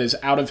Right. that is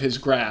out of his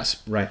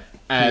grasp, Right.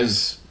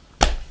 as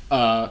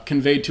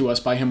conveyed to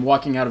us by him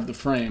walking out of the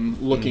frame,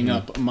 looking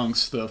up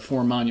amongst the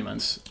four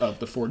monuments of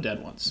the four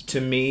dead ones. To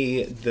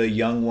me, the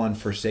young one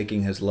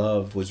forsaking his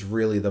love was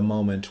really the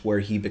moment where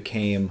he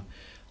became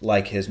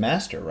like his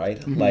master, right?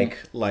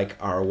 Like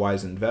our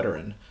wizened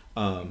veteran.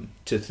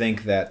 To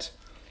think that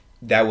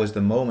was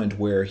the moment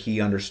where he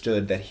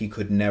understood that he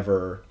could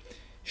never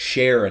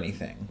share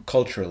anything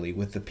culturally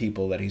with the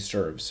people that he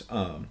serves.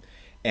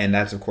 And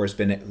that's, of course,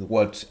 been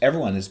what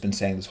everyone has been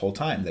saying this whole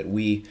time, that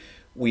we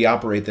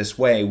operate this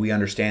way. We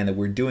understand that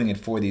we're doing it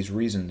for these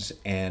reasons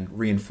and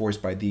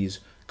reinforced by these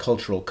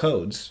cultural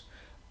codes.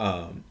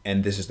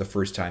 And this is the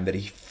first time that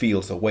he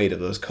feels the weight of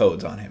those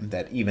codes on him,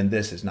 that even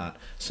this is not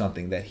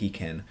something that he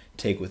can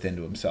take within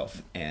to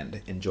himself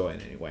and enjoy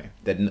in any way,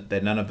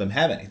 that none of them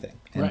have anything.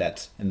 And Right.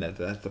 that's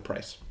the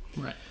price.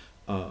 Right.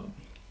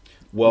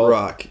 Well,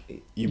 Rock,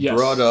 you Yes.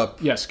 brought up...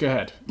 Yes, go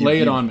ahead. Lay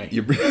it on me.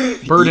 You,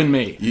 Burden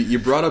me. You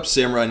brought up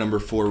Samurai number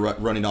 4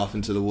 running off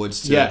into the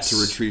woods to, Yes. to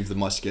retrieve the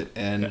musket.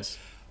 And Yes.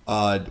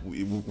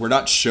 we're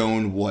not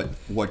shown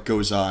what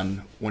goes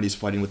on when he's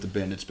fighting with the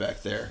bandits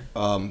back there.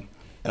 And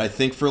I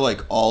think for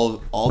like all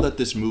that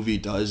this movie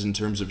does in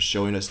terms of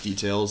showing us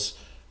details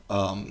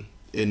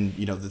in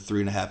the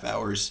 3.5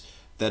 hours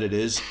that it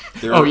is.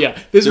 Oh, yeah.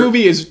 This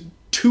movie is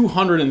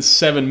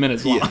 207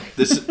 minutes long. Yeah,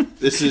 this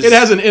is... It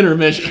has an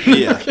intermission.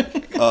 Yeah.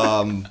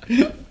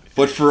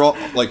 But for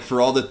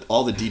all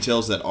the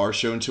details that are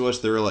shown to us,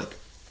 there are like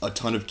a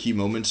ton of key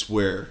moments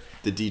where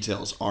the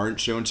details aren't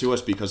shown to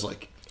us because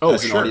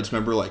as an audience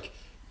member, like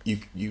you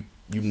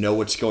know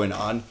what's going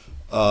on.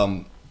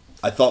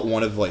 I thought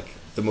one of like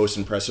the most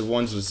impressive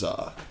ones was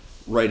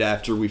right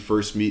after we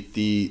first meet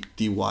the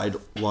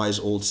wise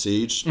old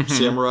sage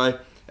samurai,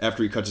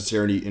 after he cuts his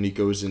hair and he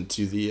goes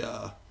into the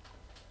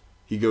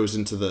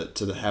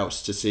to the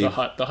house to save the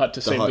hut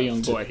to save the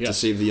young boy. to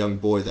save the young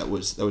boy that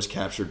was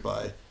captured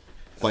by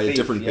a thief,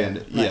 different yeah.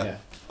 bandit. Right,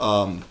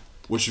 Yeah.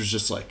 Which was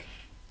just like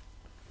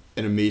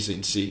an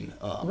amazing scene.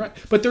 Right.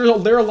 But there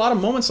are a lot of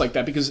moments like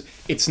that because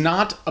it's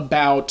not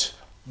about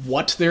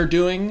what they're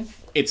doing,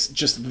 it's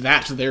just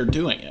that they're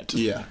doing it.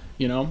 Yeah.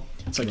 You know?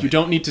 It's like you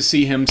don't need to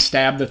see him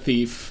stab the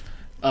thief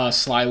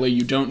slyly.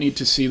 You don't need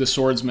to see the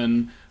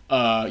swordsman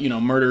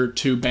murder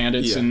two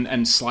bandits Yeah.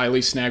 and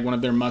slyly snag one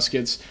of their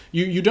muskets.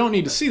 You don't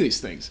need to see these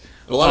things.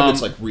 A lot of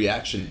it's like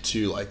reaction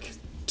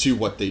to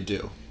what they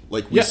do.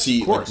 Like we Yes,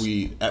 see of course.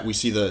 we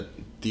see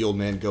the old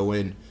man go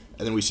in,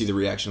 and then we see the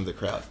reaction of the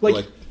crowd.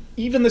 Like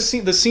even the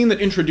scene that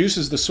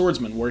introduces the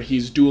swordsman, where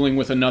he's dueling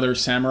with another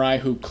samurai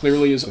who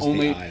clearly is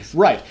only eyes.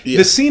 right. Yeah.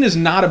 The scene is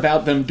not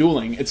about them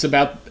dueling; it's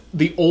about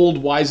the old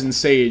wizened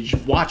sage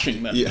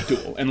watching them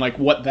duel and like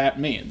what that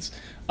means,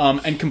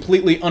 and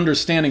completely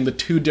understanding the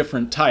two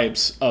different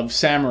types of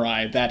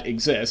samurai that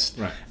exist.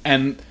 Right.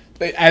 And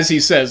as he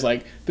says,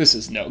 like this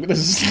is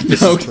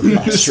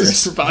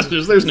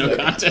preposterous. There's no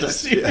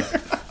contest here.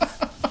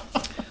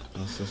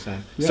 So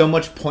sad. So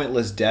much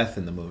pointless death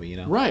in the movie, you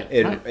know. Right,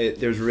 right.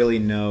 There's really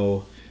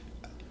no,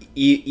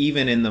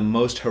 even in the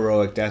most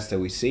heroic deaths that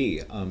we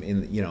see,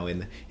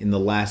 in the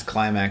last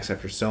climax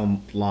after so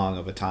long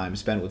of a time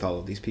spent with all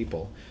of these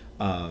people,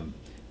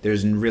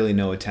 there's really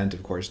no attempt,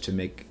 of course,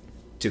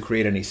 to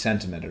create any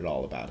sentiment at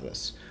all about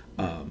this.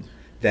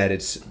 That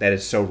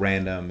it's so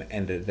random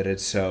and that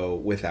it's so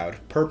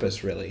without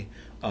purpose, really,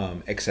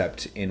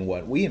 except in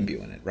what we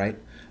imbue in it, right?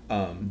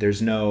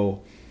 There's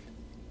no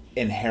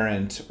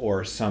inherent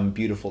or some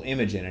beautiful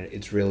image in it.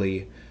 It's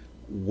really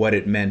what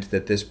it meant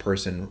that this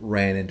person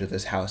ran into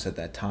this house at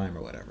that time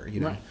or whatever, you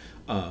know.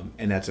 Right.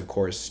 And that's, of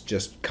course,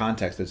 just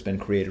context that's been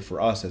created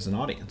for us as an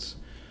audience.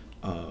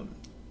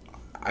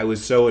 I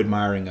was so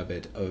admiring of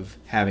it, of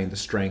having the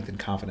strength and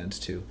confidence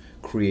to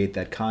create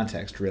that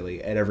context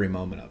really at every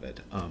moment of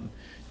it.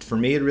 For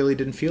me, it really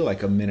didn't feel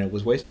like a minute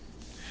was wasted.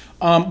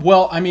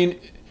 Well, I mean,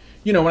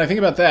 when I think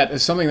about that,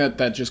 it's something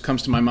that just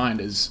comes to my mind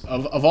is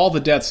of all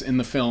the deaths in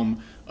the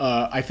film,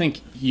 I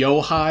think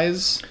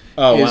Yohai's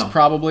is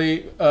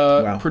probably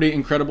pretty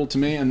incredible to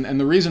me, and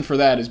the reason for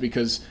that is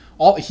because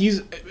he's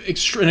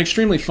an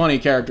extremely funny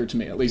character to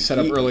me, at least set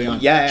up early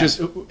on. Yeah.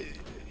 Just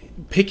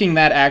picking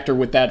that actor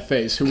with that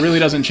face, who really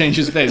doesn't change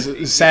his face,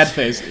 his sad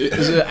face,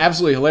 is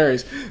absolutely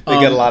hilarious. They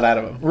get a lot out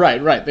of him.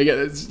 Right.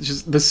 It's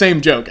just the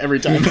same joke every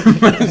time.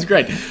 It's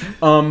great.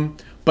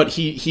 But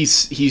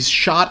he's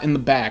shot in the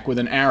back with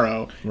an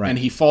arrow, and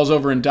he falls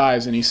over and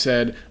dies, and he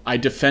said, "I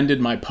defended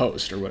my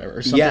post," or whatever,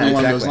 or something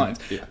along those lines.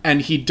 Yeah.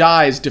 And he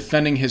dies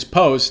defending his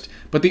post,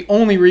 but the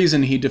only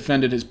reason he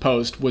defended his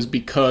post was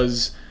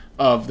because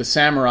of the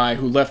samurai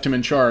who left him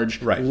in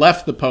charge,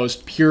 left the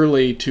post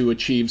purely to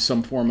achieve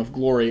some form of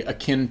glory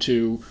akin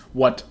to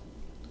what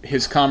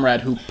his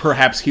comrade, who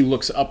perhaps he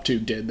looks up to,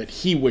 did, that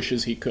he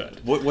wishes he could.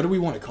 What do we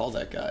want to call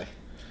that guy?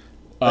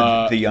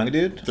 The young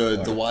dude?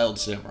 The wild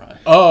samurai.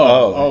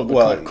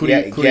 Kuriacha?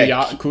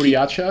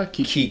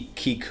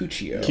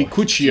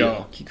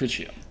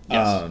 Kikuchio.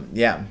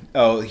 Yes.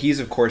 Oh, he's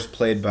of course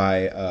played by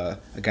a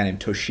guy named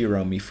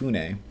Toshiro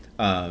Mifune.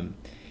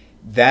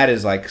 That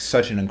is like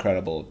such an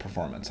incredible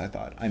performance, I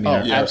thought. I mean,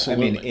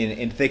 absolutely. I mean,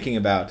 in thinking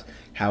about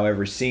how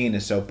every scene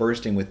is so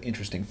bursting with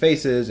interesting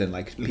faces and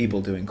like people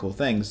doing cool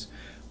things,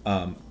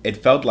 it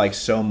felt like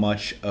so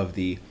much of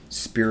the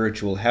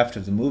spiritual heft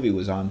of the movie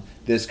was on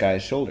this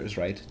guy's shoulders,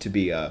 right? To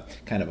be a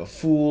kind of a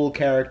fool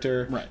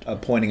character,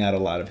 pointing out a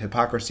lot of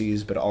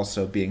hypocrisies, but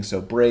also being so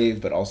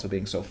brave, but also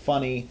being so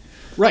funny.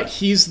 Right.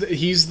 He's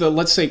the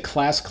let's say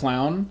class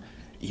clown.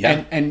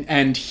 Yeah.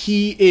 And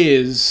he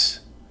is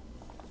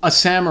a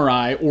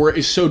samurai, or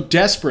is so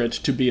desperate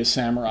to be a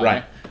samurai.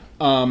 Right.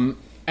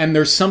 And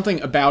there's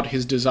something about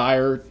his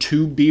desire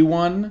to be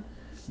one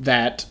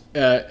that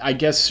I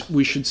guess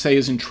we should say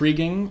is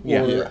intriguing,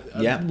 or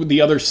the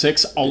other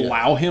six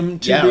allow him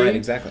to be. Yeah, right,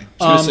 exactly.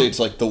 I was going to say it's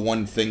like the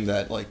one thing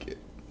that like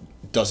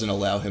doesn't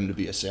allow him to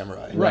be a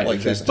samurai. Right. Like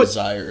his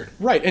desire.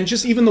 Right, and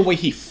just even the way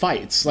he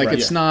fights. Like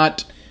it's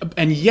not...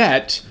 And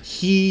yet,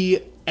 he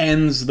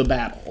ends the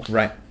battle.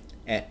 Right.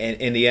 And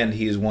in the end,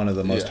 he is one of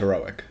the most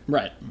heroic.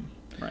 Right.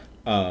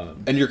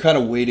 And you're kind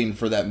of waiting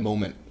for that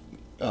moment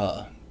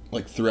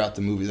like throughout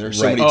the movie. There are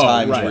so many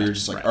times where you're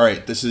just like, all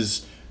right, this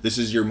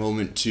is your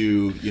moment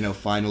to,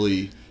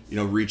 finally,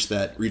 reach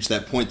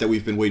that point that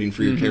we've been waiting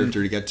for your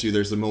character to get to.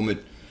 There's the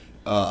moment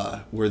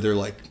where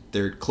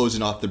they're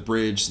closing off the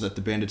bridge so that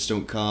the bandits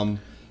don't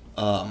come,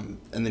 and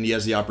then he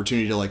has the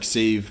opportunity to like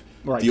save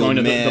the old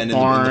man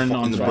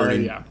in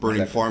the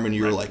burning farm, and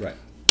you're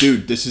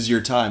dude, this is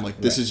your time.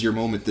 Like this is your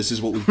moment. This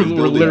is what we've been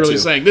building to. We're literally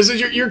saying this is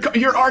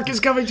your arc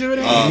is coming to an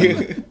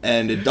end.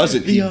 And it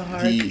doesn't. He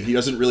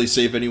doesn't really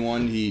save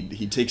anyone.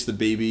 He takes the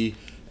baby.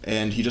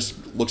 And he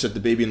just looks at the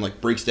baby and like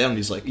breaks down. And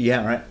he's like,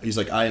 He's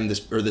like, I am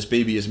this, or this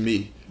baby is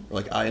me. Or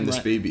like, I am this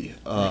baby.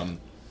 And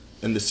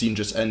the scene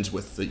just ends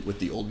with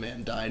the old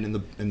man dying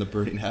in the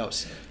burning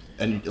house.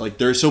 And like,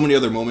 there are so many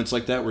other moments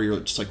like that where you're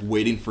just like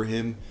waiting for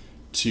him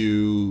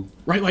to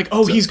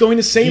he's going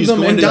to save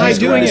them and die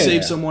doing it.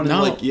 Save someone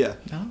and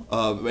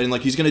and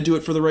like he's going to do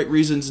it for the right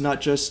reasons, not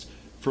just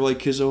for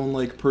like his own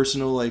like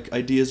personal like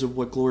ideas of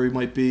what glory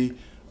might be.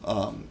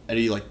 And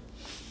he like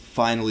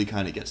finally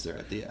kind of gets there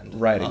at the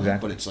end. Right,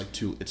 exactly. But it's like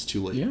it's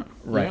too late. Yeah.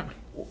 Right.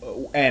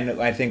 Yeah.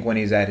 And I think when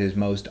he's at his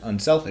most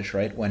unselfish,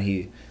 right? When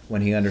he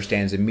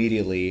understands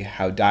immediately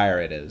how dire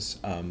it is,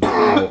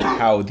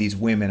 how these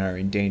women are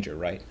in danger,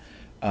 right?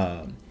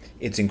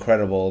 It's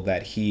incredible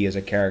that he is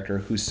a character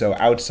who's so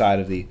outside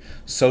of the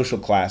social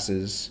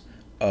classes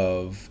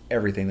of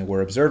everything that we're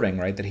observing,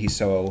 right? That he's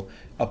so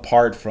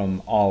apart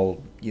from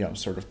all,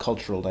 sort of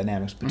cultural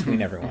dynamics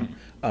between everyone.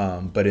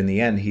 But in the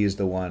end, he is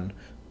the one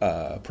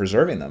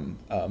preserving them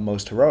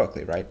most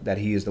heroically, right? That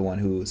he is the one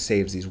who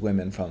saves these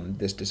women from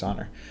this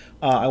dishonor.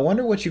 I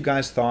wonder what you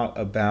guys thought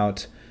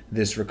about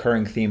this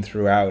recurring theme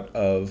throughout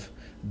of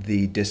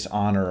the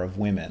dishonor of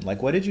women.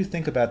 Like, what did you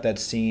think about that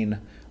scene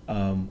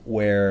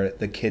where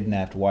the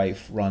kidnapped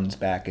wife runs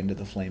back into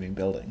the flaming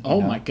building? Oh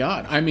my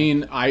God! I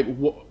mean,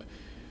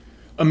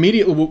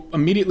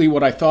 immediately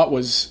what I thought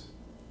was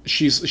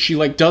she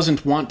like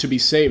doesn't want to be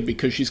saved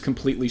because she's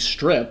completely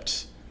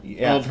stripped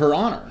of her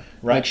honor.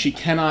 Right. Like she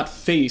cannot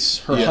face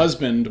her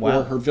husband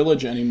or her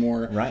village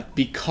anymore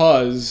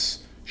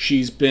because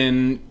she's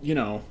been,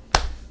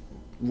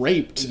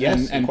 raped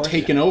and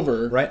taken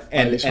over by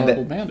these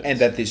horrible bandits. And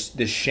that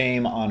this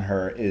shame on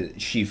her,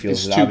 she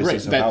feels it's too obviously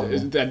great. so palpable.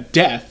 That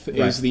death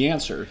is the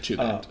answer to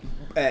that.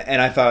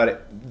 And I thought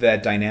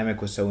that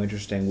dynamic was so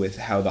interesting with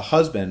how the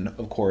husband,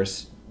 of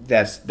course,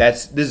 this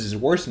is his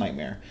worst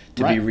nightmare,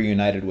 to be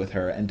reunited with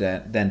her and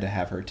then to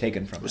have her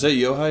taken from him. Was that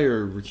Yohai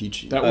or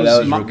Rikichi? That was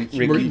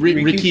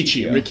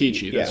Rikichi.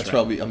 Rikichi. That's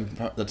probably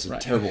that's a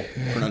terrible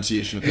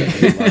pronunciation of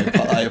that name.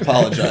 I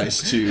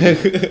apologize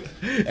to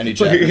any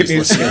Japanese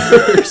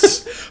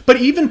listeners. But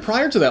even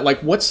prior to that,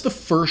 like, what's the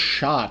first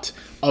shot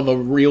of a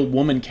real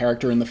woman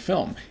character in the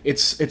film?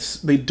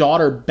 It's the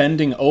daughter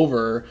bending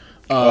over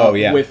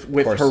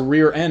with her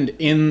rear end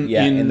in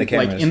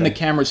the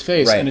camera's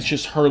face, right. And it's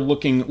just her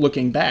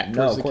looking back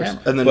towards the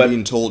camera, and then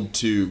being told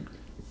to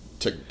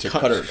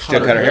cut her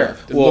hair.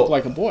 To look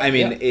like a boy. I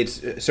mean,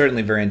 it's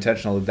certainly very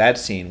intentional, that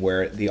scene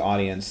where the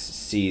audience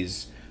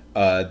sees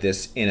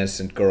this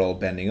innocent girl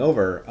bending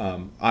over.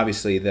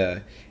 Obviously,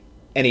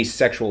 any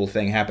sexual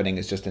thing happening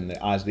is just in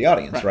the eyes of the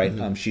audience, right?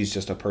 Mm-hmm. She's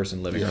just a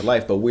person living her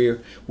life, but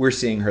we're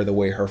seeing her the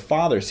way her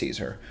father sees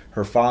her.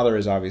 Her father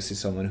is obviously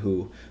someone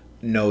who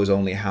knows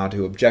only how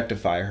to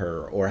objectify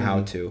her or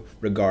how to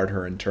regard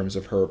her in terms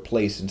of her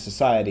place in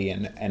society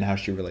and how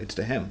she relates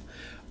to him.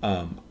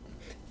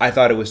 I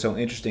thought it was so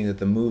interesting that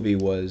the movie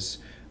was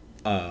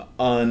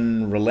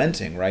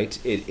unrelenting,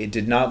 right? It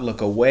did not look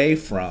away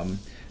from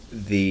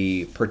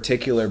the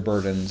particular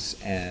burdens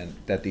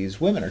that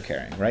these women are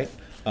carrying, right?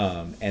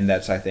 And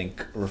that's, I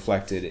think,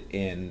 reflected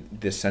in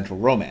this central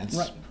romance.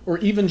 Right. Or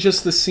even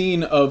just the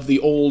scene of the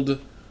old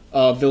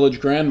village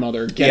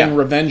grandmother getting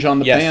revenge on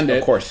the bandit.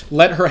 Of course.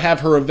 Let her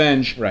have her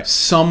revenge. Right.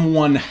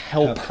 Someone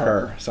help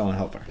her. Someone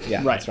help her.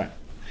 Yeah, right. That's right.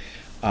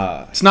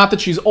 It's not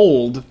that she's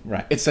old.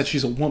 Right. It's that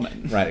she's a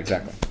woman. Right,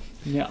 exactly.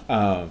 Yeah.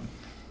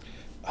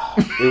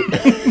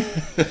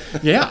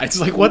 Yeah, it's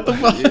like, what the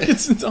fuck?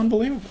 It's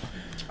unbelievable.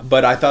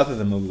 But I thought that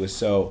the movie was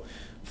so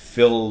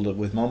filled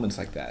with moments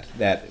like that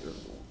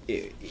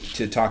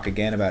to talk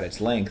again about its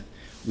length,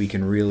 we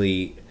can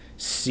really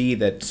see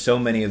that so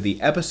many of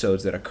the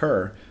episodes that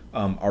occur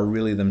are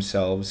really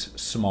themselves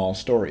small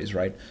stories,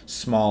 right?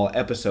 Small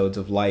episodes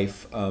of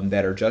life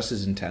that are just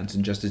as intense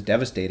and just as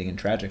devastating and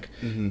tragic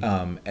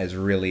as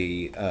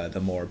really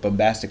the more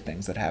bombastic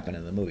things that happen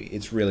in the movie.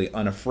 It's really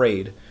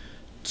unafraid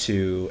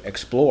to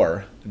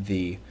explore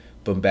the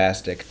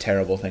bombastic,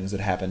 terrible things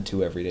that happen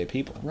to everyday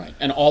people. Right,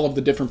 and all of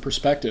the different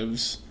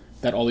perspectives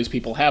that all these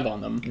people have on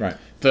them. Right.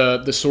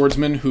 The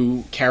swordsman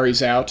who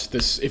carries out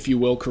this, if you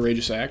will,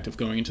 courageous act of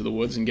going into the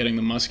woods and getting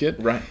the musket.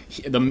 Right.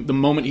 The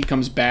moment he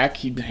comes back,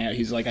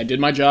 he's like, I did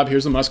my job,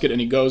 here's the musket, and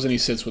he goes and he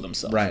sits with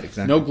himself. Right,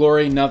 exactly. No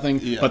glory,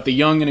 nothing. Yeah. But the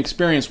young and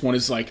experienced one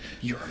is like,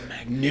 you're a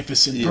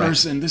magnificent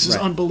person. This is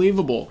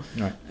unbelievable.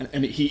 Right.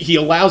 And he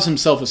allows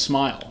himself a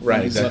smile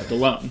when he's left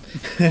alone.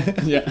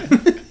 Yeah.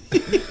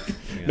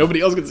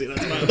 Nobody else can see that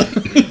smile.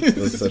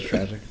 That's so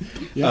tragic.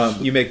 Yeah.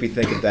 You make me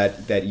think of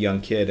that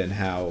young kid and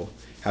how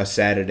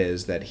sad it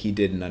is that he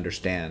didn't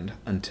understand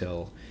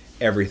until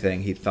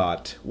everything he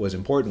thought was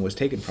important was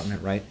taken from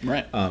him, right?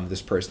 Right.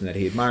 This person that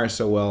he admires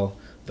so well,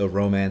 the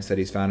romance that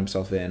he's found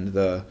himself in,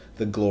 the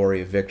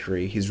glory of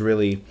victory.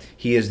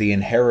 He is the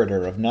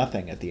inheritor of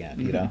nothing at the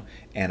end, you know?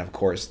 And of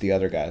course, the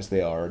other guys,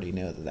 they already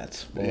knew that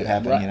that's what would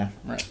happen, you know?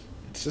 Right.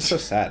 It's just so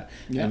sad.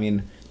 Yeah. I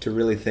mean, to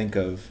really think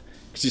of...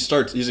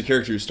 Because he's a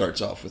character who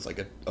starts off with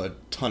like a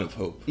ton of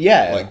hope.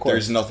 Yeah, like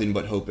there's nothing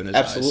but hope in his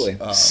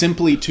eyes.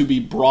 Simply to be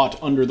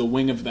brought under the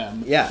wing of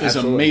them is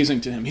amazing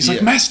to him. He's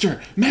like,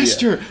 Master.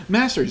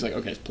 He's like,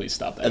 okay, please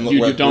stop that. And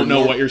you don't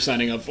know what you're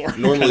signing up for.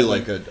 Normally,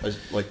 like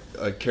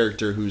a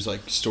character whose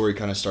like story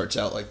kind of starts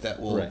out like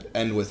that will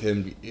end with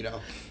him,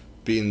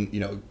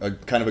 being a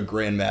kind of a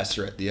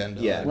grandmaster at the end.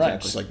 Yeah,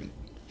 exactly. Just like.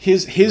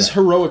 His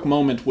heroic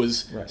moment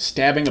was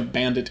stabbing a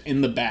bandit in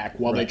the back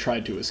while they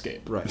tried to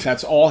escape. Right.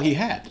 That's all he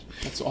had.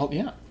 That's all.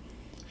 Yeah.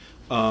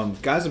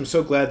 Guys, I'm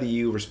so glad that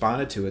you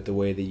responded to it the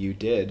way that you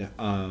did.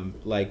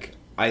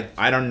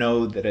 I don't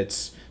know that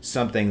it's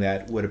something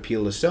that would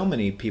appeal to so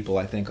many people.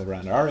 I think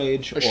around our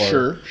age,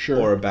 sure,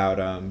 or about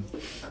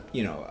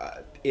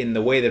in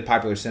the way that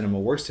popular cinema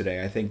works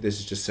today. I think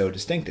this is just so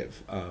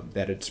distinctive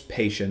that it's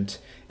patient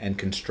and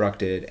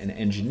constructed and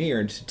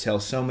engineered to tell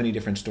so many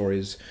different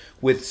stories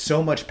with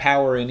so much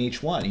power in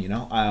each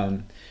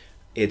one.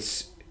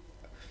 It's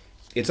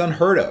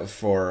unheard of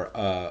for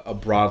a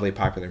broadly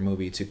popular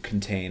movie to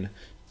contain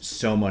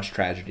so much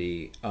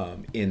tragedy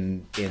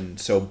in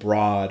so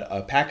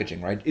broad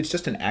packaging, right? It's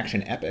just an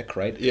action epic,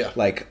 right?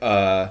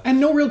 Yeah. And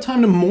no real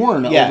time to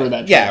mourn over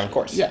that tragedy. Yeah, of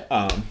course.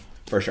 Yeah.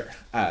 For sure.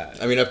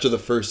 I mean, after the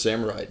first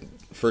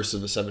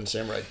of the seven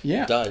samurai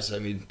dies, I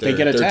mean, they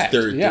get attacked.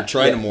 They're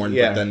trying to mourn,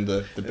 but then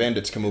the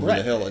bandits come over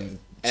the hill and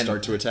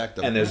start to attack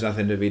them. And there's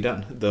nothing to be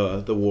done.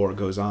 The war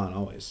goes on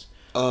always.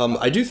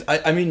 I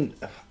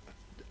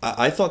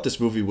thought this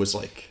movie was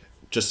like,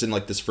 just in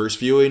like this first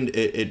viewing,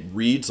 it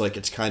reads like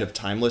it's kind of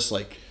timeless.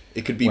 Like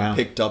it could be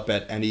picked up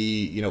at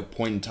any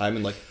point in time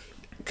and like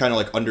kind of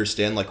like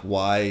understand like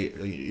why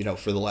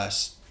for the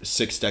last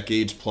 6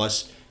 decades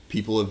plus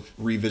people have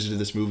revisited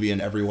this movie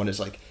and everyone is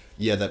like,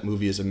 yeah, that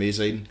movie is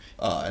amazing.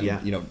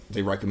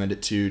 They recommend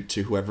it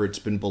to whoever. It's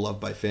been beloved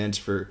by fans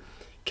for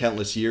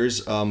countless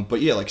years.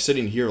 But yeah, like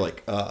sitting here,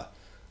 like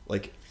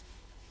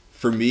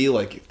for me,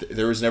 like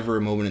there was never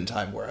a moment in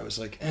time where I was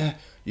like,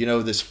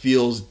 this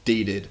feels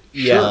dated.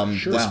 Yeah,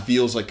 sure. This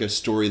feels like a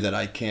story that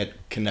I can't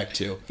connect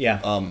to.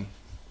 Yeah.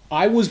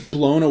 I was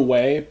blown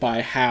away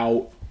by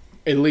how,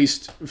 at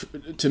least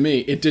to me,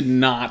 it did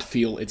not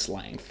feel its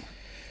length,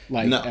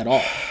 at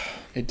all.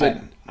 It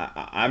didn't.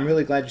 I'm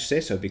really glad you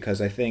say so,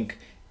 because I think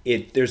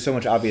there's so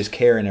much obvious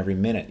care in every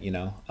minute, you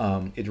know.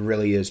 It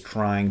really is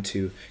trying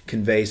to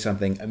convey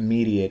something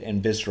immediate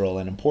and visceral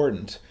and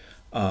important.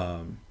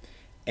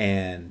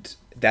 And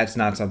that's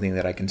not something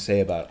that I can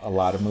say about a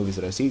lot of movies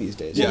that I see these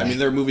days. Yeah, I mean,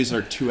 there are movies that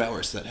are 2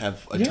 hours that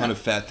have a ton of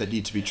fat that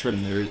need to be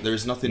trimmed.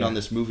 There's nothing on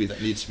this movie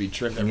that needs to be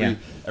trimmed.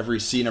 Every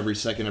scene, every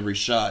second, every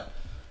shot,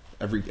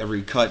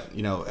 every cut,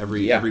 you know,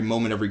 every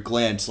moment, every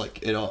glance, like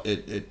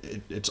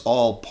it's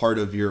all part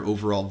of your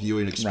overall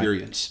viewing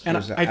experience. Right.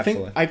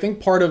 And I think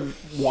part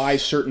of why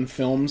certain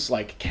films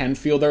like can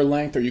feel their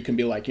length, or you can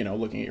be like, you know,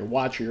 looking at your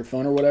watch or your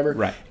phone or whatever,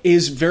 right,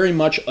 is very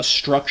much a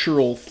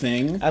structural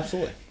thing.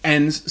 Absolutely.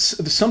 And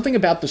something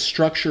about the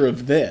structure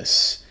of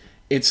this,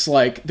 it's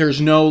like there's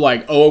no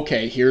like, oh,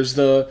 okay, here's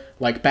the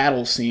like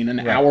battle scene an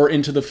hour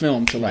into the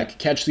film to like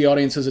catch the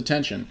audience's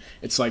attention.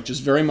 It's like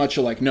just very much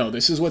a, like, no,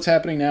 this is what's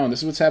happening now, and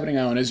this is what's happening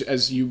now, and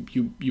as you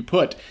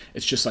put,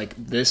 it's just like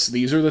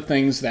these are the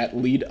things that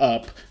lead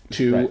up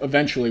to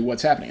eventually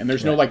what's happening, and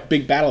there's no like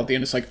big battle at the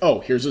end. It's like, oh,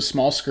 here's a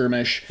small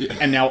skirmish,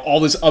 and now all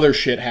this other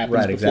shit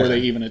happens before they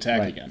even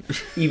attack again.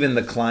 Even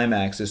the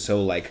climax is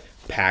so like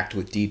packed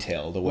with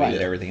detail, the way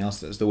that everything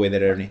else is, the way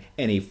that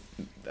any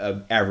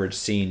average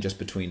scene just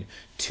between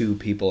two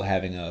people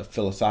having a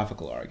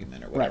philosophical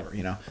argument or whatever,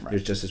 you know,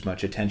 there's just as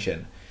much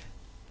attention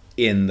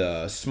in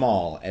the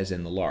small as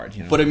in the large,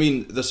 you know. But I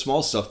mean, the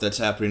small stuff that's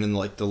happening in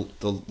like the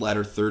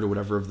latter third or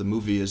whatever of the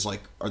movie is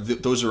like,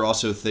 those are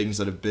also things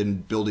that have been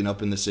building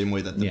up in the same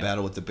way that the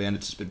battle with the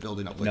bandits has been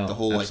building up. Like the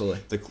whole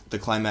absolutely. Like the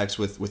climax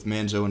with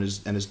Manzo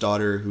and his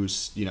daughter,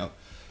 who's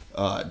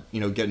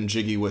getting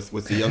jiggy with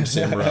the young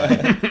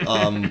samurai.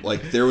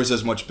 Like there was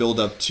as much build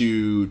up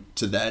to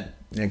that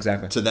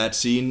to that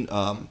scene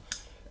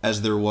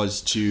as there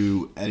was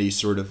to any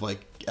sort of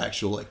like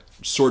actual like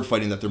sword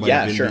fighting that there might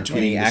have been between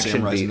any the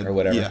action samurais beat or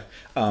whatever.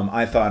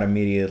 I thought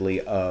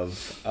immediately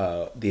of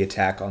the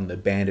attack on the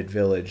bandit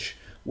village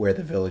where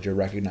the villager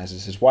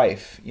recognizes his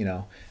wife. You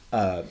know,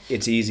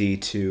 it's easy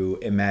to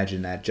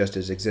imagine that just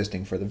as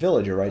existing for the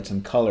villager, right?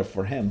 Some color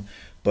for him,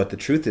 but the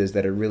truth is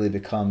that it really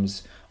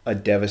becomes a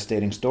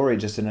devastating story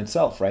just in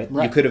itself, right?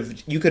 You could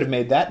have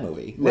made that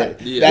movie, right?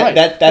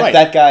 That's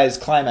that guy's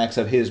climax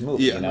of his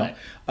movie, you know.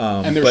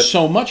 And there's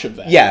so much of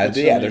that.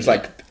 There's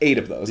like 8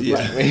 of those.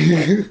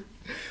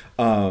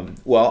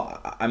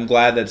 Well, I'm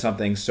glad that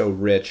something so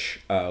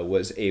rich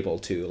was able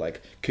to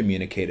like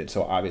communicate it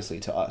so obviously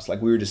to us.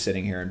 Like we were just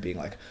sitting here and being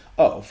like,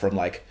 oh, from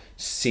like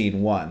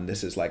scene 1,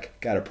 this is like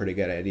got a pretty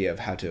good idea of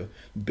how to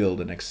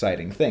build an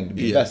exciting thing to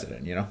be invested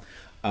in, you know.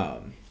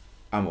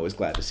 I'm always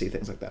glad to see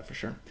things like that for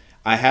sure.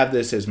 I have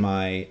this as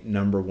my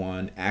number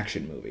 1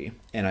 action movie,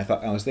 and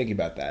I was thinking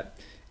about that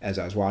as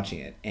I was watching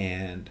it,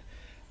 and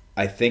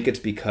I think it's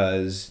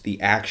because the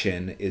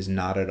action is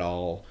not at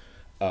all.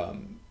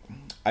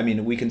 I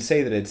mean, we can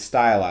say that it's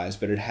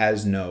stylized, but it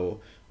has no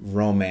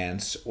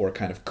romance or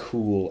kind of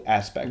cool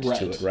aspect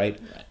to it, right?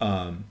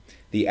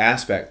 The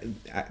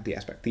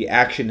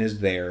action is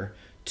there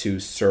to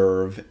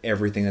serve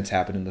everything that's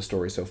happened in the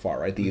story so far,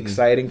 right? The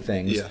exciting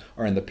things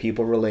are in the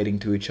people relating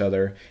to each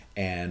other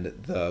and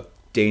the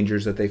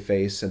dangers that they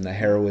face and the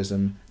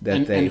heroism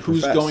that they and who's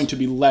profess. Going to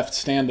be left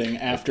standing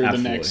after the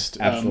next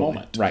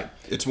moment. Right.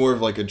 It's more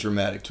of like a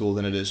dramatic tool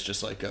than it is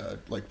just like a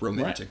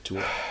romantic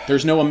tool.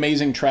 There's no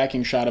amazing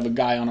tracking shot of a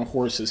guy on a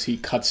horse as he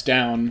cuts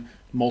down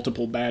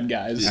multiple bad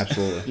guys.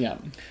 Absolutely. Yeah.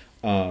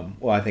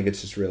 Well, I think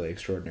it's just really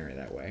extraordinary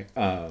that way.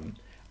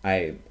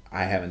 I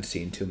haven't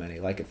seen too many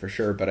like it for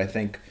sure, but I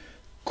think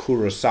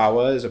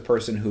Kurosawa is a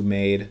person who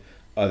made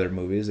other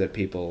movies that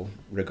people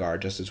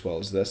regard just as well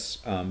as this.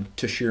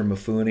 Toshiro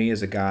Mifune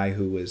is a guy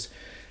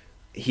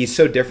he's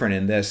so different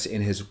in this,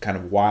 in his kind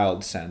of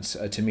wild sense.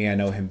 To me, I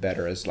know him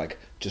better as like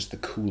just the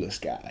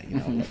coolest guy, you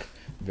know, like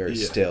very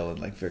still and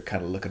like very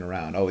kind of looking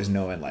around, always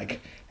knowing like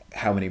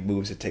how many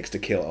moves it takes to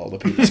kill all the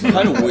people.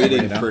 Kind of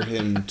waiting for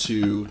him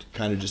to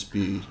kind of just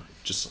be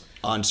just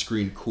on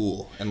screen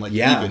cool and like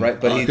right,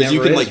 but he never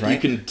you can is, like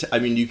right?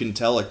 you can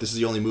tell like this is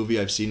the only movie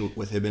I've seen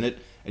with him in it.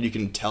 And you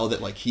can tell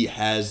that like he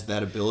has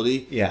that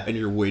ability, and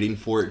you're waiting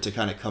for it to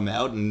kind of come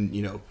out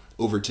and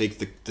overtake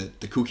the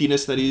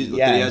kookiness that he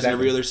has in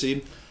every other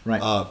scene,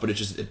 right? But it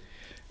just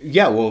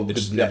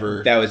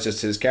never. That was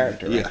just his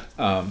character,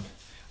 right?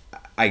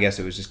 I guess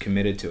it was just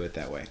committed to it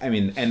that way. I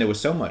mean, and there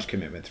was so much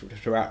commitment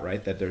throughout,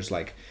 right? That there's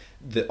like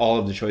all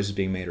of the choices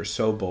being made are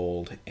so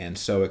bold and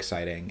so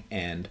exciting,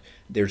 and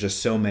there's just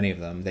so many of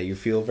them that you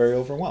feel very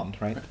overwhelmed,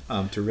 right?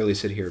 To really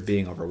sit here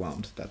being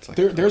overwhelmed, that's like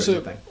there's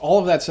thing. All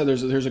of that said,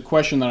 there's a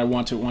question that I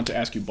want to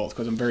ask you both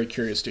because I'm very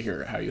curious to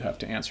hear how you have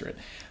to answer it.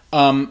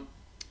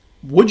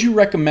 Would you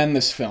recommend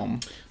this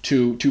film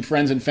to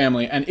friends and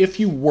family? And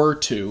if you were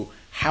to,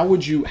 how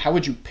would you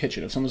pitch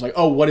it? If someone's like,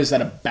 "Oh, what is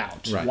that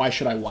about? Right. Why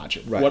should I watch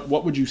it?" Right.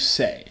 What would you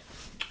say?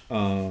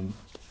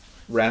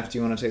 Raf, do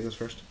you want to take this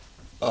first?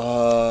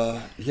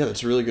 Yeah,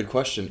 that's a really good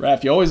question.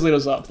 Raf, you always lead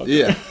us up. Okay.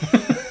 Yeah.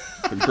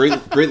 Great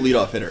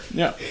leadoff hitter.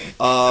 Yeah.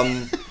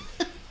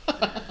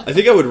 I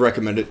think I would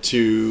recommend it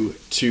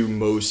to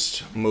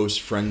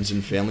most friends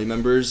and family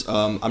members.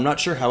 I'm not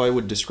sure how I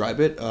would describe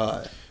it.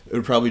 It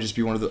would probably just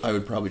be one of the. I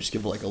would probably just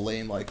give it like a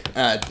lame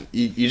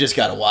you just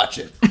gotta watch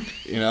it,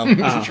 you know.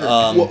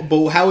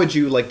 But how would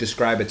you like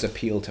describe its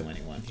appeal to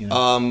anyone? You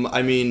know?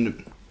 I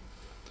mean,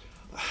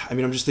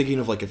 I'm just thinking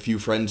of like a few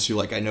friends who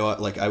like I know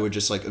like I would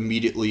just like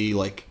immediately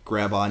like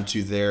grab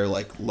onto their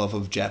like love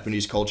of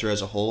Japanese culture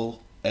as a whole,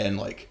 and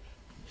like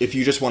if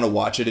you just want to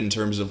watch it in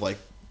terms of like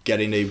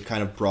getting a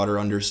kind of broader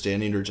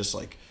understanding or just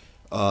like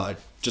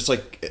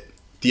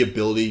the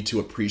ability to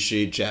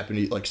appreciate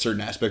Japanese like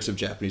certain aspects of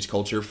Japanese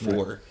culture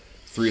for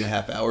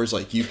 3.5 hours,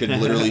 like you could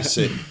literally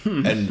sit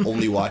and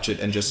only watch it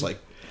and just like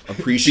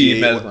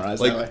appreciate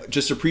like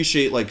just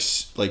appreciate like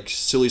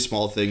silly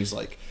small things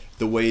like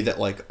the way that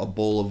like a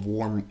bowl of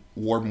warm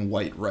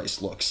white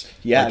rice looks.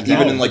 Yeah, like,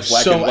 even in like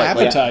black so and white,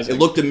 appetizing.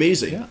 like, it looked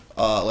amazing. Yeah.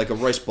 Like a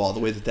rice ball, the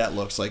way that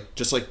looks, like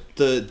just like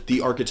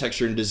the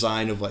architecture and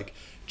design of like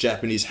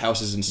Japanese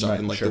houses and stuff,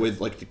 and like the way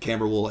like the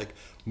camera will like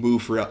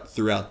move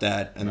throughout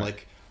that, and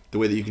like the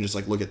way that you can just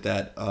like look at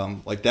that.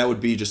 Like that would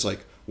be just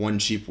like one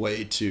cheap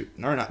way to,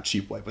 or not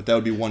cheap way, but that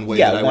would be one way.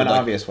 Yeah, that I one would,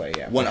 obvious way.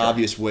 Yeah, one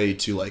obvious way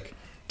to like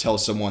tell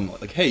someone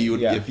like, hey, you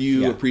would if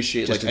you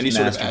appreciate just like any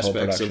sort of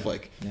aspects production. of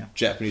like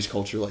Japanese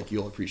culture, like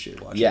you'll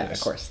appreciate watching. Yeah, this.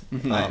 of course.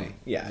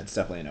 It's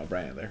definitely a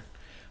no-brainer there.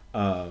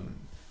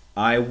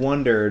 I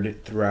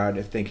wondered throughout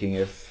it, thinking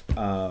if.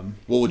 Well,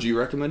 would you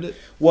recommend it?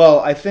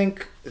 Well, I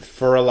think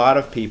for a lot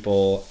of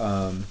people,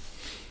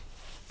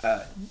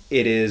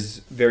 it is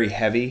very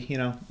heavy. You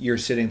know, you're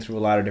sitting through a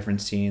lot of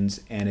different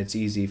scenes, and it's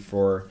easy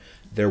for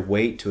their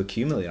weight to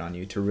accumulate on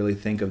you, to really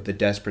think of the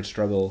desperate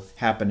struggle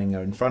happening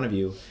in front of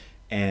you,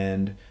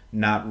 and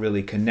not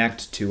really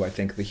connect to, I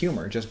think, the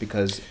humor, just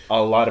because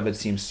a lot of it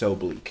seems so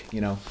bleak.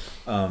 You know,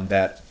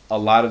 that a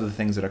lot of the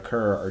things that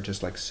occur are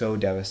just like so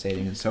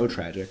devastating and so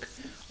tragic.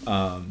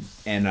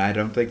 And I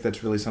don't think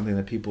that's really something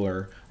that people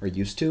are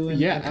used to in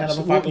kind of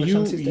a popular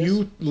sense these days.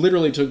 You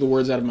literally took the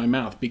words out of my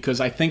mouth, because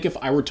I think if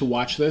I were to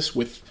watch this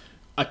with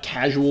a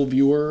casual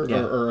viewer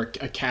or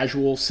a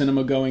casual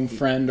cinema-going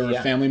friend or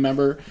a family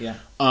member,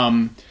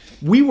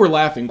 we were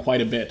laughing quite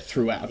a bit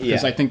throughout,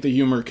 because I think the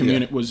humor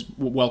was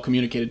well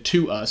communicated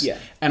to us. Yeah,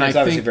 and it's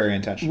obviously very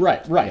intentional.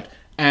 Right. Yeah.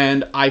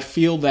 And I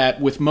feel that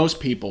with most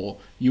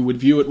people, you would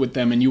view it with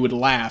them and you would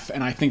laugh,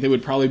 and I think they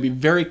would probably be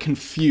very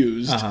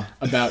confused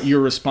about your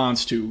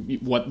response to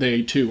what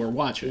they too are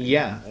watching.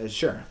 Yeah,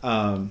 sure.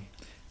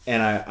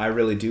 And I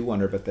really do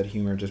wonder about that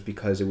humor, just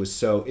because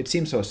it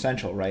seems so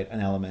essential, right?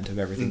 An element of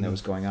everything that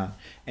was going on,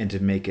 and to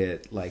make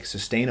it like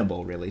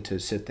sustainable, really, to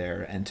sit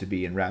there and to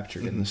be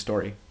enraptured in the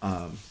story.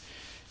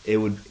 It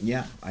would,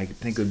 I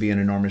think it would be an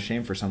enormous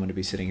shame for someone to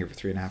be sitting here for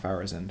 3.5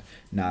 hours and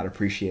not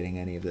appreciating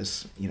any of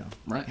this,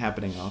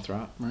 happening all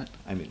throughout. Right.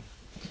 I mean,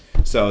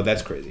 so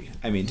that's crazy.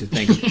 I mean, to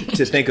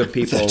think of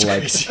people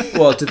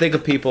to think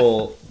of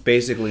people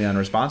basically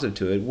unresponsive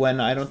to it, when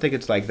I don't think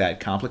it's like that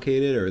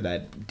complicated or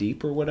that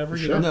deep or whatever.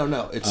 Sure.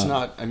 No, it's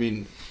not. I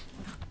mean,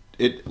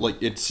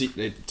 it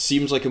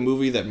seems like a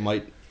movie that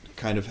might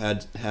kind of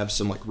have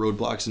some like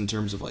roadblocks in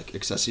terms of like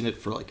accessing it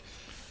for like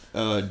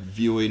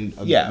viewing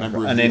a member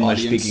of an the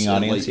English-speaking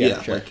audience.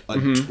 Like, like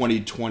a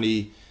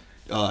 2020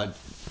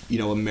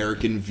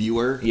 American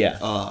viewer.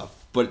 Yeah.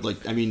 But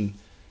like, I mean,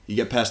 you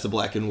get past the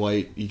black and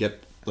white, you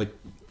get like,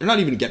 or not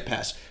even get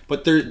past,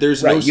 but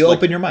there's no. You like,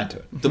 open your mind to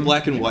it. The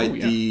black and white,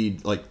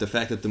 the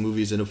fact that the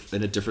movie's in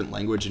a different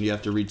language and you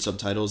have to read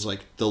subtitles, like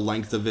the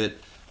length of it.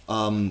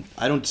 I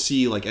don't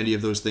see like any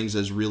of those things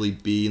as really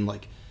being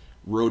like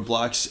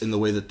roadblocks in the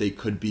way that they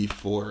could be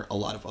for a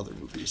lot of other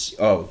movies.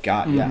 Oh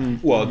God, yeah.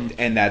 Well,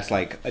 and that's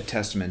like a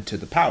testament to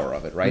the power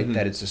of it, right?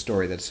 That it's a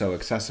story that's so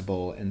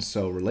accessible and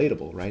so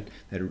relatable, right?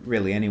 That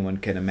really anyone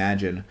can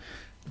imagine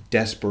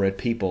desperate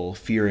people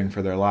fearing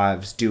for their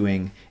lives,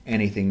 doing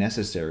anything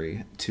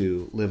necessary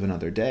to live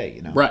another day,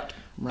 you know? Right.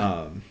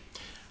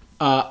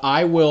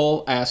 I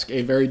will ask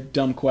a very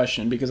dumb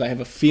question, because I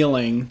have a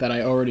feeling that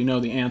I already know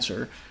the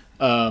answer.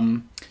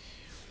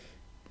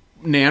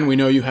 Nan, we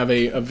know you have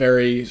a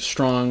very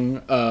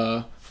strong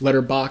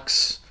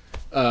letterbox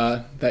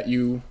that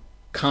you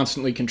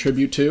constantly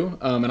contribute to,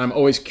 and I'm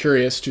always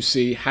curious to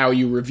see how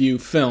you review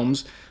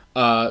films.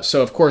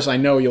 So, of course, I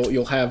know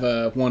you'll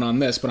have one on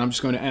this, but I'm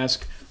just going to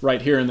ask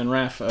right here, and then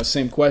Raf,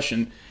 same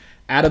question.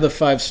 Out of the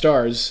 5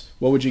 stars,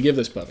 what would you give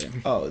this puppy?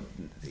 Oh,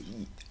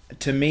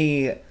 to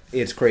me,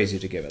 it's crazy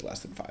to give it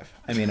less than 5.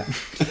 I mean,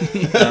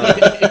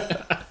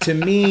 to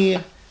me,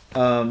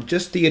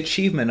 just the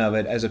achievement of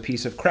it as a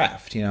piece of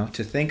craft,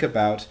 to think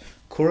about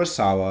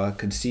Kurosawa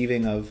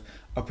conceiving of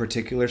a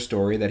particular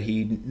story that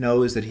he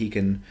knows that he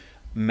can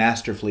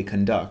masterfully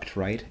conduct,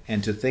 right?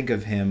 And to think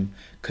of him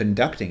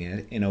conducting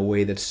it in a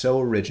way that's so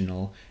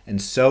original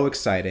and so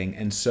exciting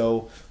and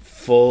so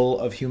full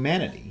of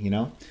humanity,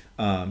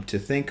 to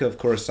think of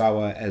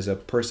Kurosawa as a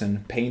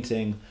person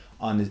painting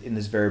in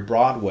this very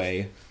broad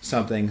way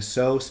something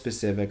so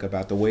specific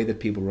about the way that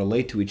people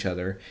relate to each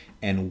other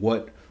and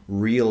what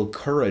real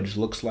courage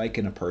looks like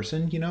in a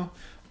person,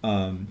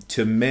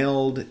 To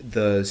meld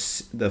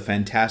the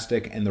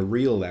fantastic and the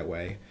real that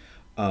way,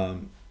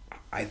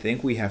 I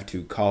think we have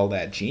to call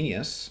that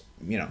genius.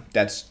 You know,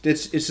 it's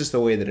just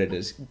the way that it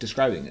is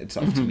describing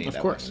itself to me. Of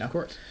that course, way, you know? of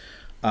course.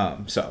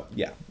 So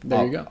yeah,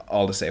 There you go.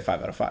 All to say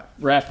 5 out of 5.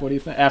 Raph, what do you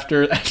think?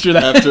 After that, After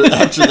that,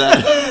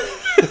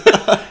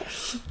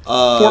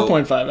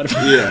 4.5 out of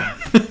 5. yeah,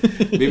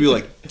 maybe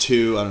like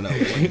 2. I don't know.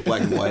 Like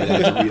black and white. I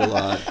had to read a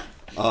lot.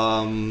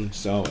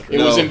 So It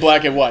was in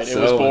black and white. It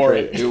was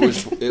boring.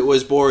 It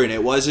was boring.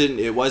 It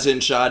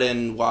wasn't shot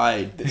in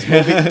wide.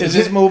 Does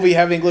this movie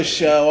have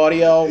English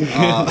audio?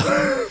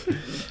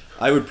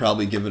 I would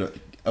probably give it a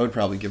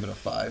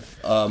 5.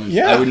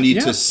 Yeah, I would need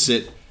yeah. to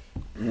sit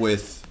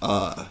with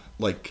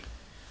like,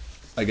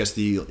 I guess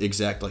the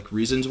exact like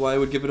reasons why I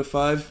would give it a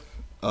 5.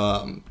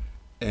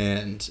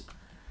 And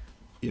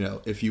you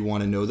know, if you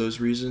want to know those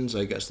reasons,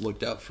 I guess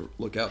look out for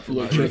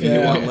my review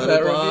on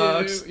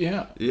Letterboxd.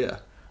 Yeah.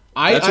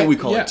 That's what we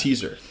call a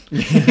teaser.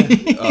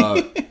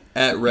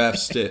 At Raf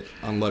Stitt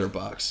on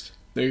Letterboxd.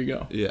 There you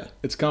go. Yeah.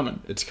 It's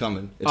coming. It's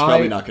coming. It's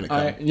probably not going to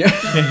come. Yeah.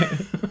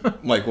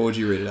 Mike, what would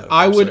you rate it out of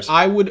 5 stars?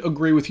 I would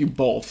agree with you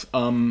both.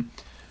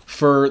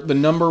 For the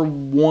number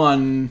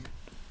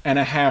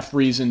 1.5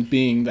 reason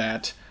being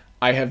that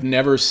I have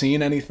never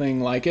seen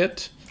anything like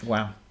it.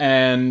 wow.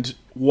 And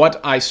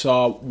what I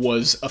saw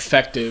was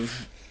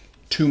effective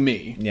to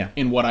me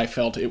in what I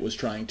felt it was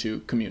trying to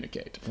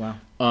communicate. Wow.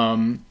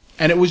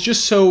 And it was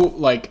just so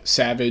like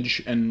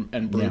savage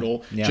and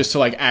brutal, Yeah. just to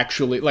like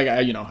actually like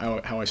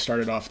how I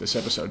started off this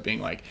episode being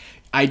like,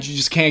 I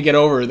just can't get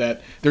over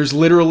that there's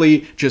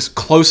literally just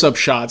close-up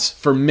shots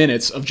for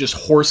minutes of just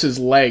horses'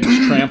 legs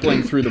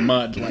trampling through the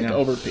mud like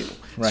over people.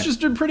 Right. It's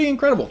just pretty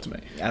incredible to me.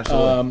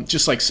 Absolutely.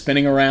 Just like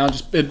spinning around,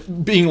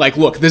 just being like,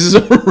 look, this is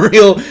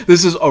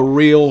a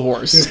real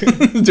horse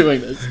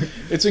doing this.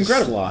 It's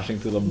incredible. Sloshing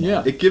through the mud.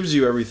 Yeah. It gives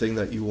you everything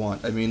that you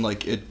want. I mean,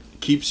 like, it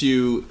keeps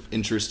you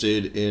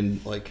interested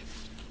in like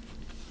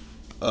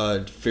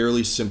a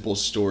fairly simple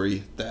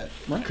story that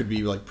could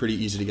be like pretty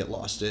easy to get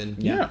lost in.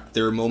 Yeah.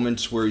 There are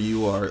moments where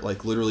you are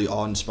like literally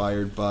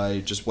awe-inspired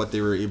by just what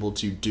they were able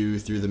to do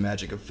through the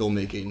magic of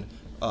filmmaking.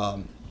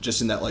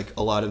 Just in that like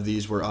a lot of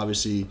these were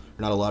obviously,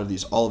 not a lot of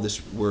these, all of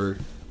this were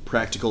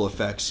practical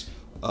effects,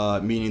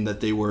 meaning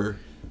that they were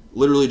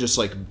literally just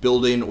like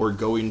building or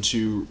going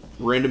to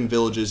random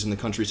villages in the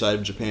countryside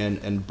of Japan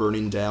and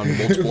burning down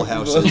multiple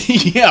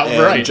houses. Yeah,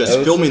 and right. just That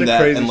was filming such a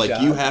that, crazy and like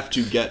shot. you have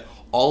to get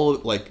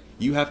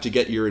you have to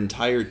get your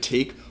entire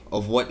take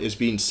of what is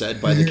being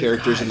said by the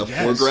characters in the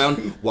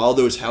foreground while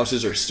those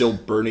houses are still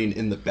burning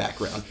in the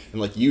background,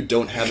 and like you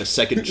don't have a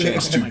second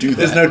chance to do that.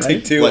 There's no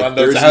take 2 Like, on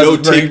those there's houses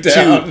no burning take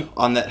down. 2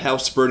 on that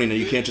house burning, and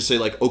you can't just say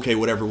like, okay,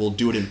 whatever, we'll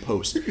do it in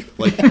post.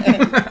 Like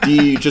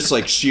the just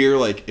like sheer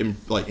like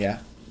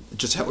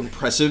just how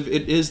impressive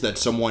it is that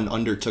someone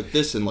undertook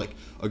this and like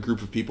a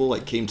group of people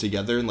like came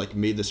together and like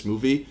made this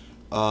movie.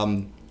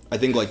 I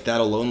think like that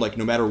alone, like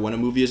no matter when a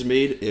movie is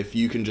made, if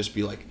you can just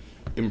be like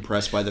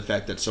impressed by the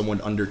fact that someone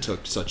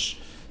undertook such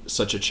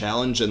a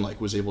challenge and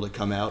like was able to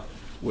come out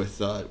with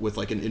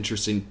like an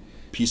interesting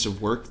piece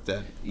of work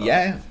that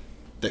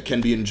that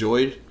can be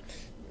enjoyed.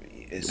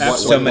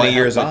 So many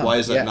years on. Why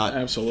is that not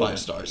absolutely. 5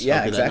 stars? Yeah,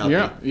 How could exactly. that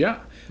not be? Yeah.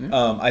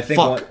 I think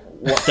Fuck.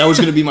 That was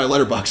going to be my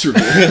Letterboxd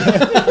review.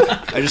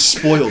 I just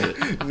spoiled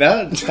it.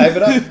 No, type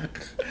it up.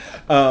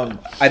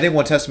 I think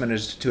one testament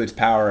is to its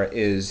power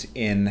is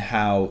in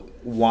how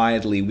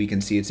widely we can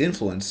see its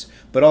influence,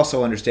 but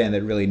also understand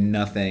that really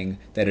nothing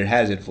that it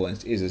has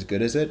influenced is as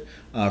good as it.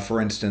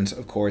 For instance,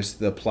 of course,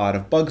 the plot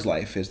of Bug's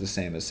Life is the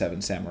same as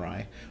Seven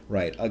Samurai,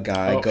 right? A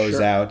guy goes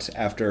out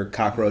after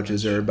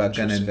cockroaches are about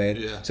to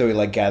invade, so he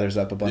like gathers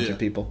up a bunch of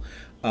people.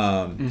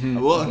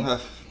 Well,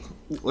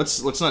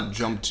 let's not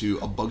jump to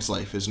A Bug's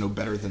Life is no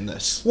better than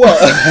this. Well,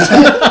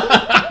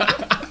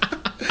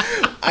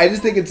 I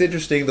just think it's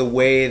interesting the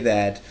way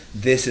that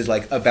this is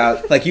like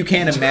about, like, you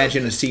can't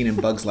imagine a scene in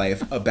Bug's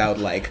Life about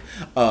like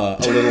a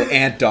little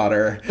ant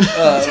daughter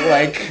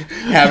like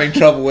having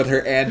trouble with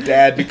her ant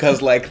dad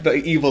because like the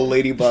evil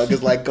ladybug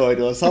is like going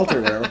to assault her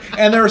or whatever.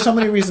 And there are so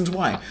many reasons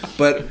why,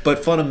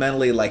 but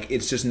fundamentally like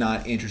it's just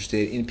not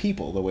interested in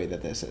people the way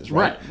that this is,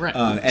 right? Right.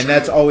 And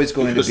that's always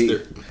going to be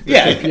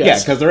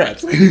Yes. because they're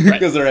ants,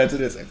 because they're ants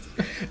and insects.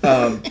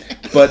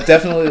 But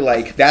definitely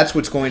like that's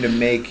what's going to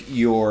make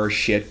your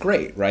shit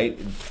great, right?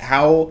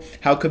 How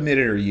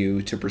committed are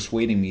you to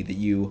persuading me that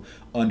you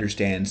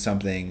understand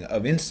something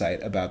of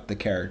insight about the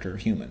character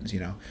of humans, you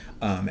know?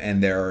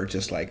 And there are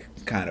just like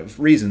kind of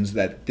reasons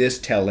that this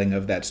telling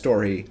of that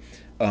story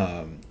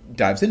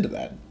dives into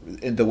that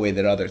in the way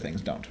that other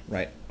things don't,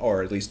 right?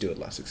 Or at least do it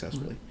less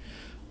successfully.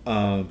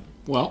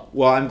 Well,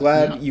 I'm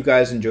glad you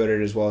guys enjoyed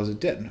it as well as it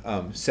did.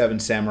 Seven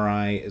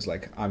Samurai is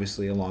like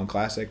obviously a long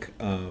classic,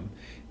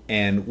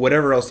 and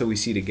whatever else that we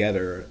see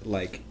together,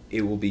 like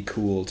it will be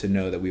cool to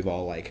know that we've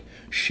all like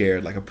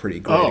shared like a pretty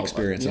great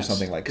experience of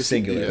something like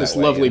singular. This that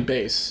way, lovely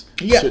base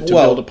to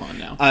well, build upon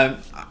now.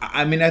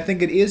 I mean, I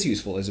think it is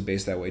useful as a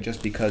base that way,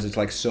 just because it's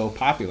like so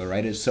popular,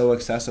 right? It's so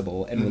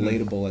accessible and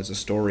relatable as a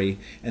story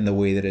and the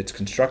way that it's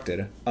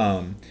constructed.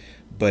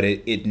 but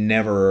it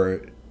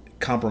never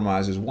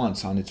compromises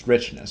once on its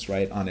richness,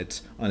 right? On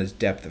its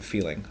depth of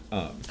feeling.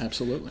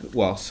 Absolutely.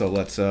 Well, so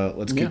let's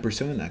keep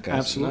pursuing that, guys.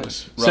 Absolutely.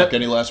 Nice. Rock,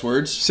 any last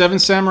words? Seven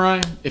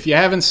Samurai. If you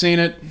haven't seen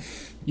it,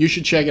 you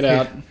should check it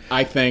out.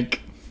 I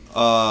think.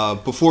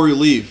 Before we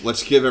leave,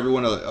 let's give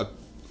everyone a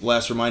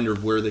last reminder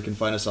of where they can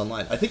find us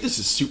online. I think this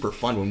is super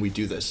fun when we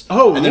do this.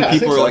 Oh, and then yeah, I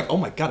people think are so. like, "Oh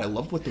my god, I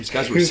love what those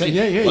guys were saying."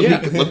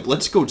 Yeah.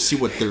 Let's go see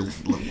what they're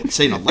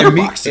saying on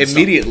Letterboxd.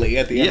 Immediately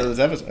at the end of this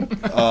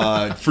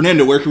episode.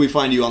 Fernando, where can we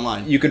find you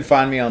online? You can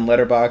find me on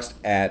Letterboxd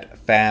at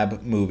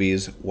Fab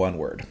Movies, one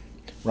word.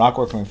 Rock,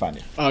 where can we find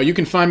you? You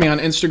can find me on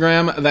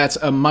Instagram. That's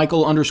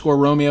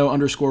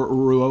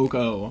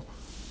Michael_Romeo_Ruoko.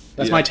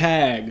 That's my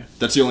tag.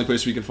 That's the only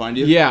place we can find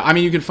you? Yeah, I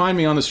mean, you can find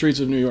me on the streets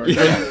of New York.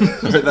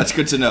 That's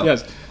good to know.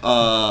 Yes.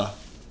 Raf,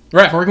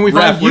 where can we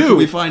find you? Where can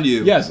we find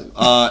you? Yes.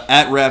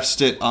 At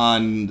Rafstit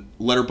on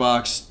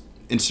Letterboxd,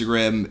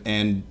 Instagram,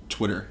 and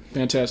Twitter.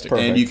 Fantastic.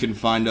 Perfect. And you can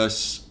find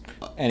us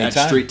Anytime. at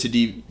Straight to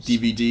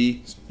DVD.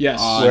 Yes.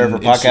 On Wherever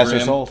podcasts Instagram. are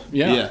sold.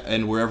 Yeah.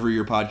 And wherever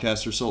your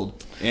podcasts are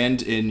sold.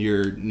 And in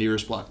your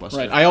nearest Blockbuster.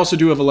 Right. I also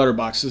do have a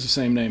letterbox. It's the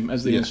same name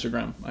as the Yeah.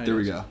 Instagram. There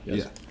we go.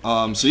 Yes.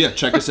 Yeah.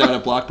 Check us out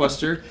at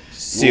Blockbuster.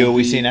 See what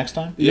we see next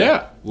time?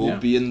 Yeah. We'll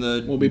be in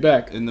the We'll be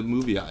back. in the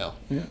movie aisle.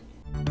 Yeah.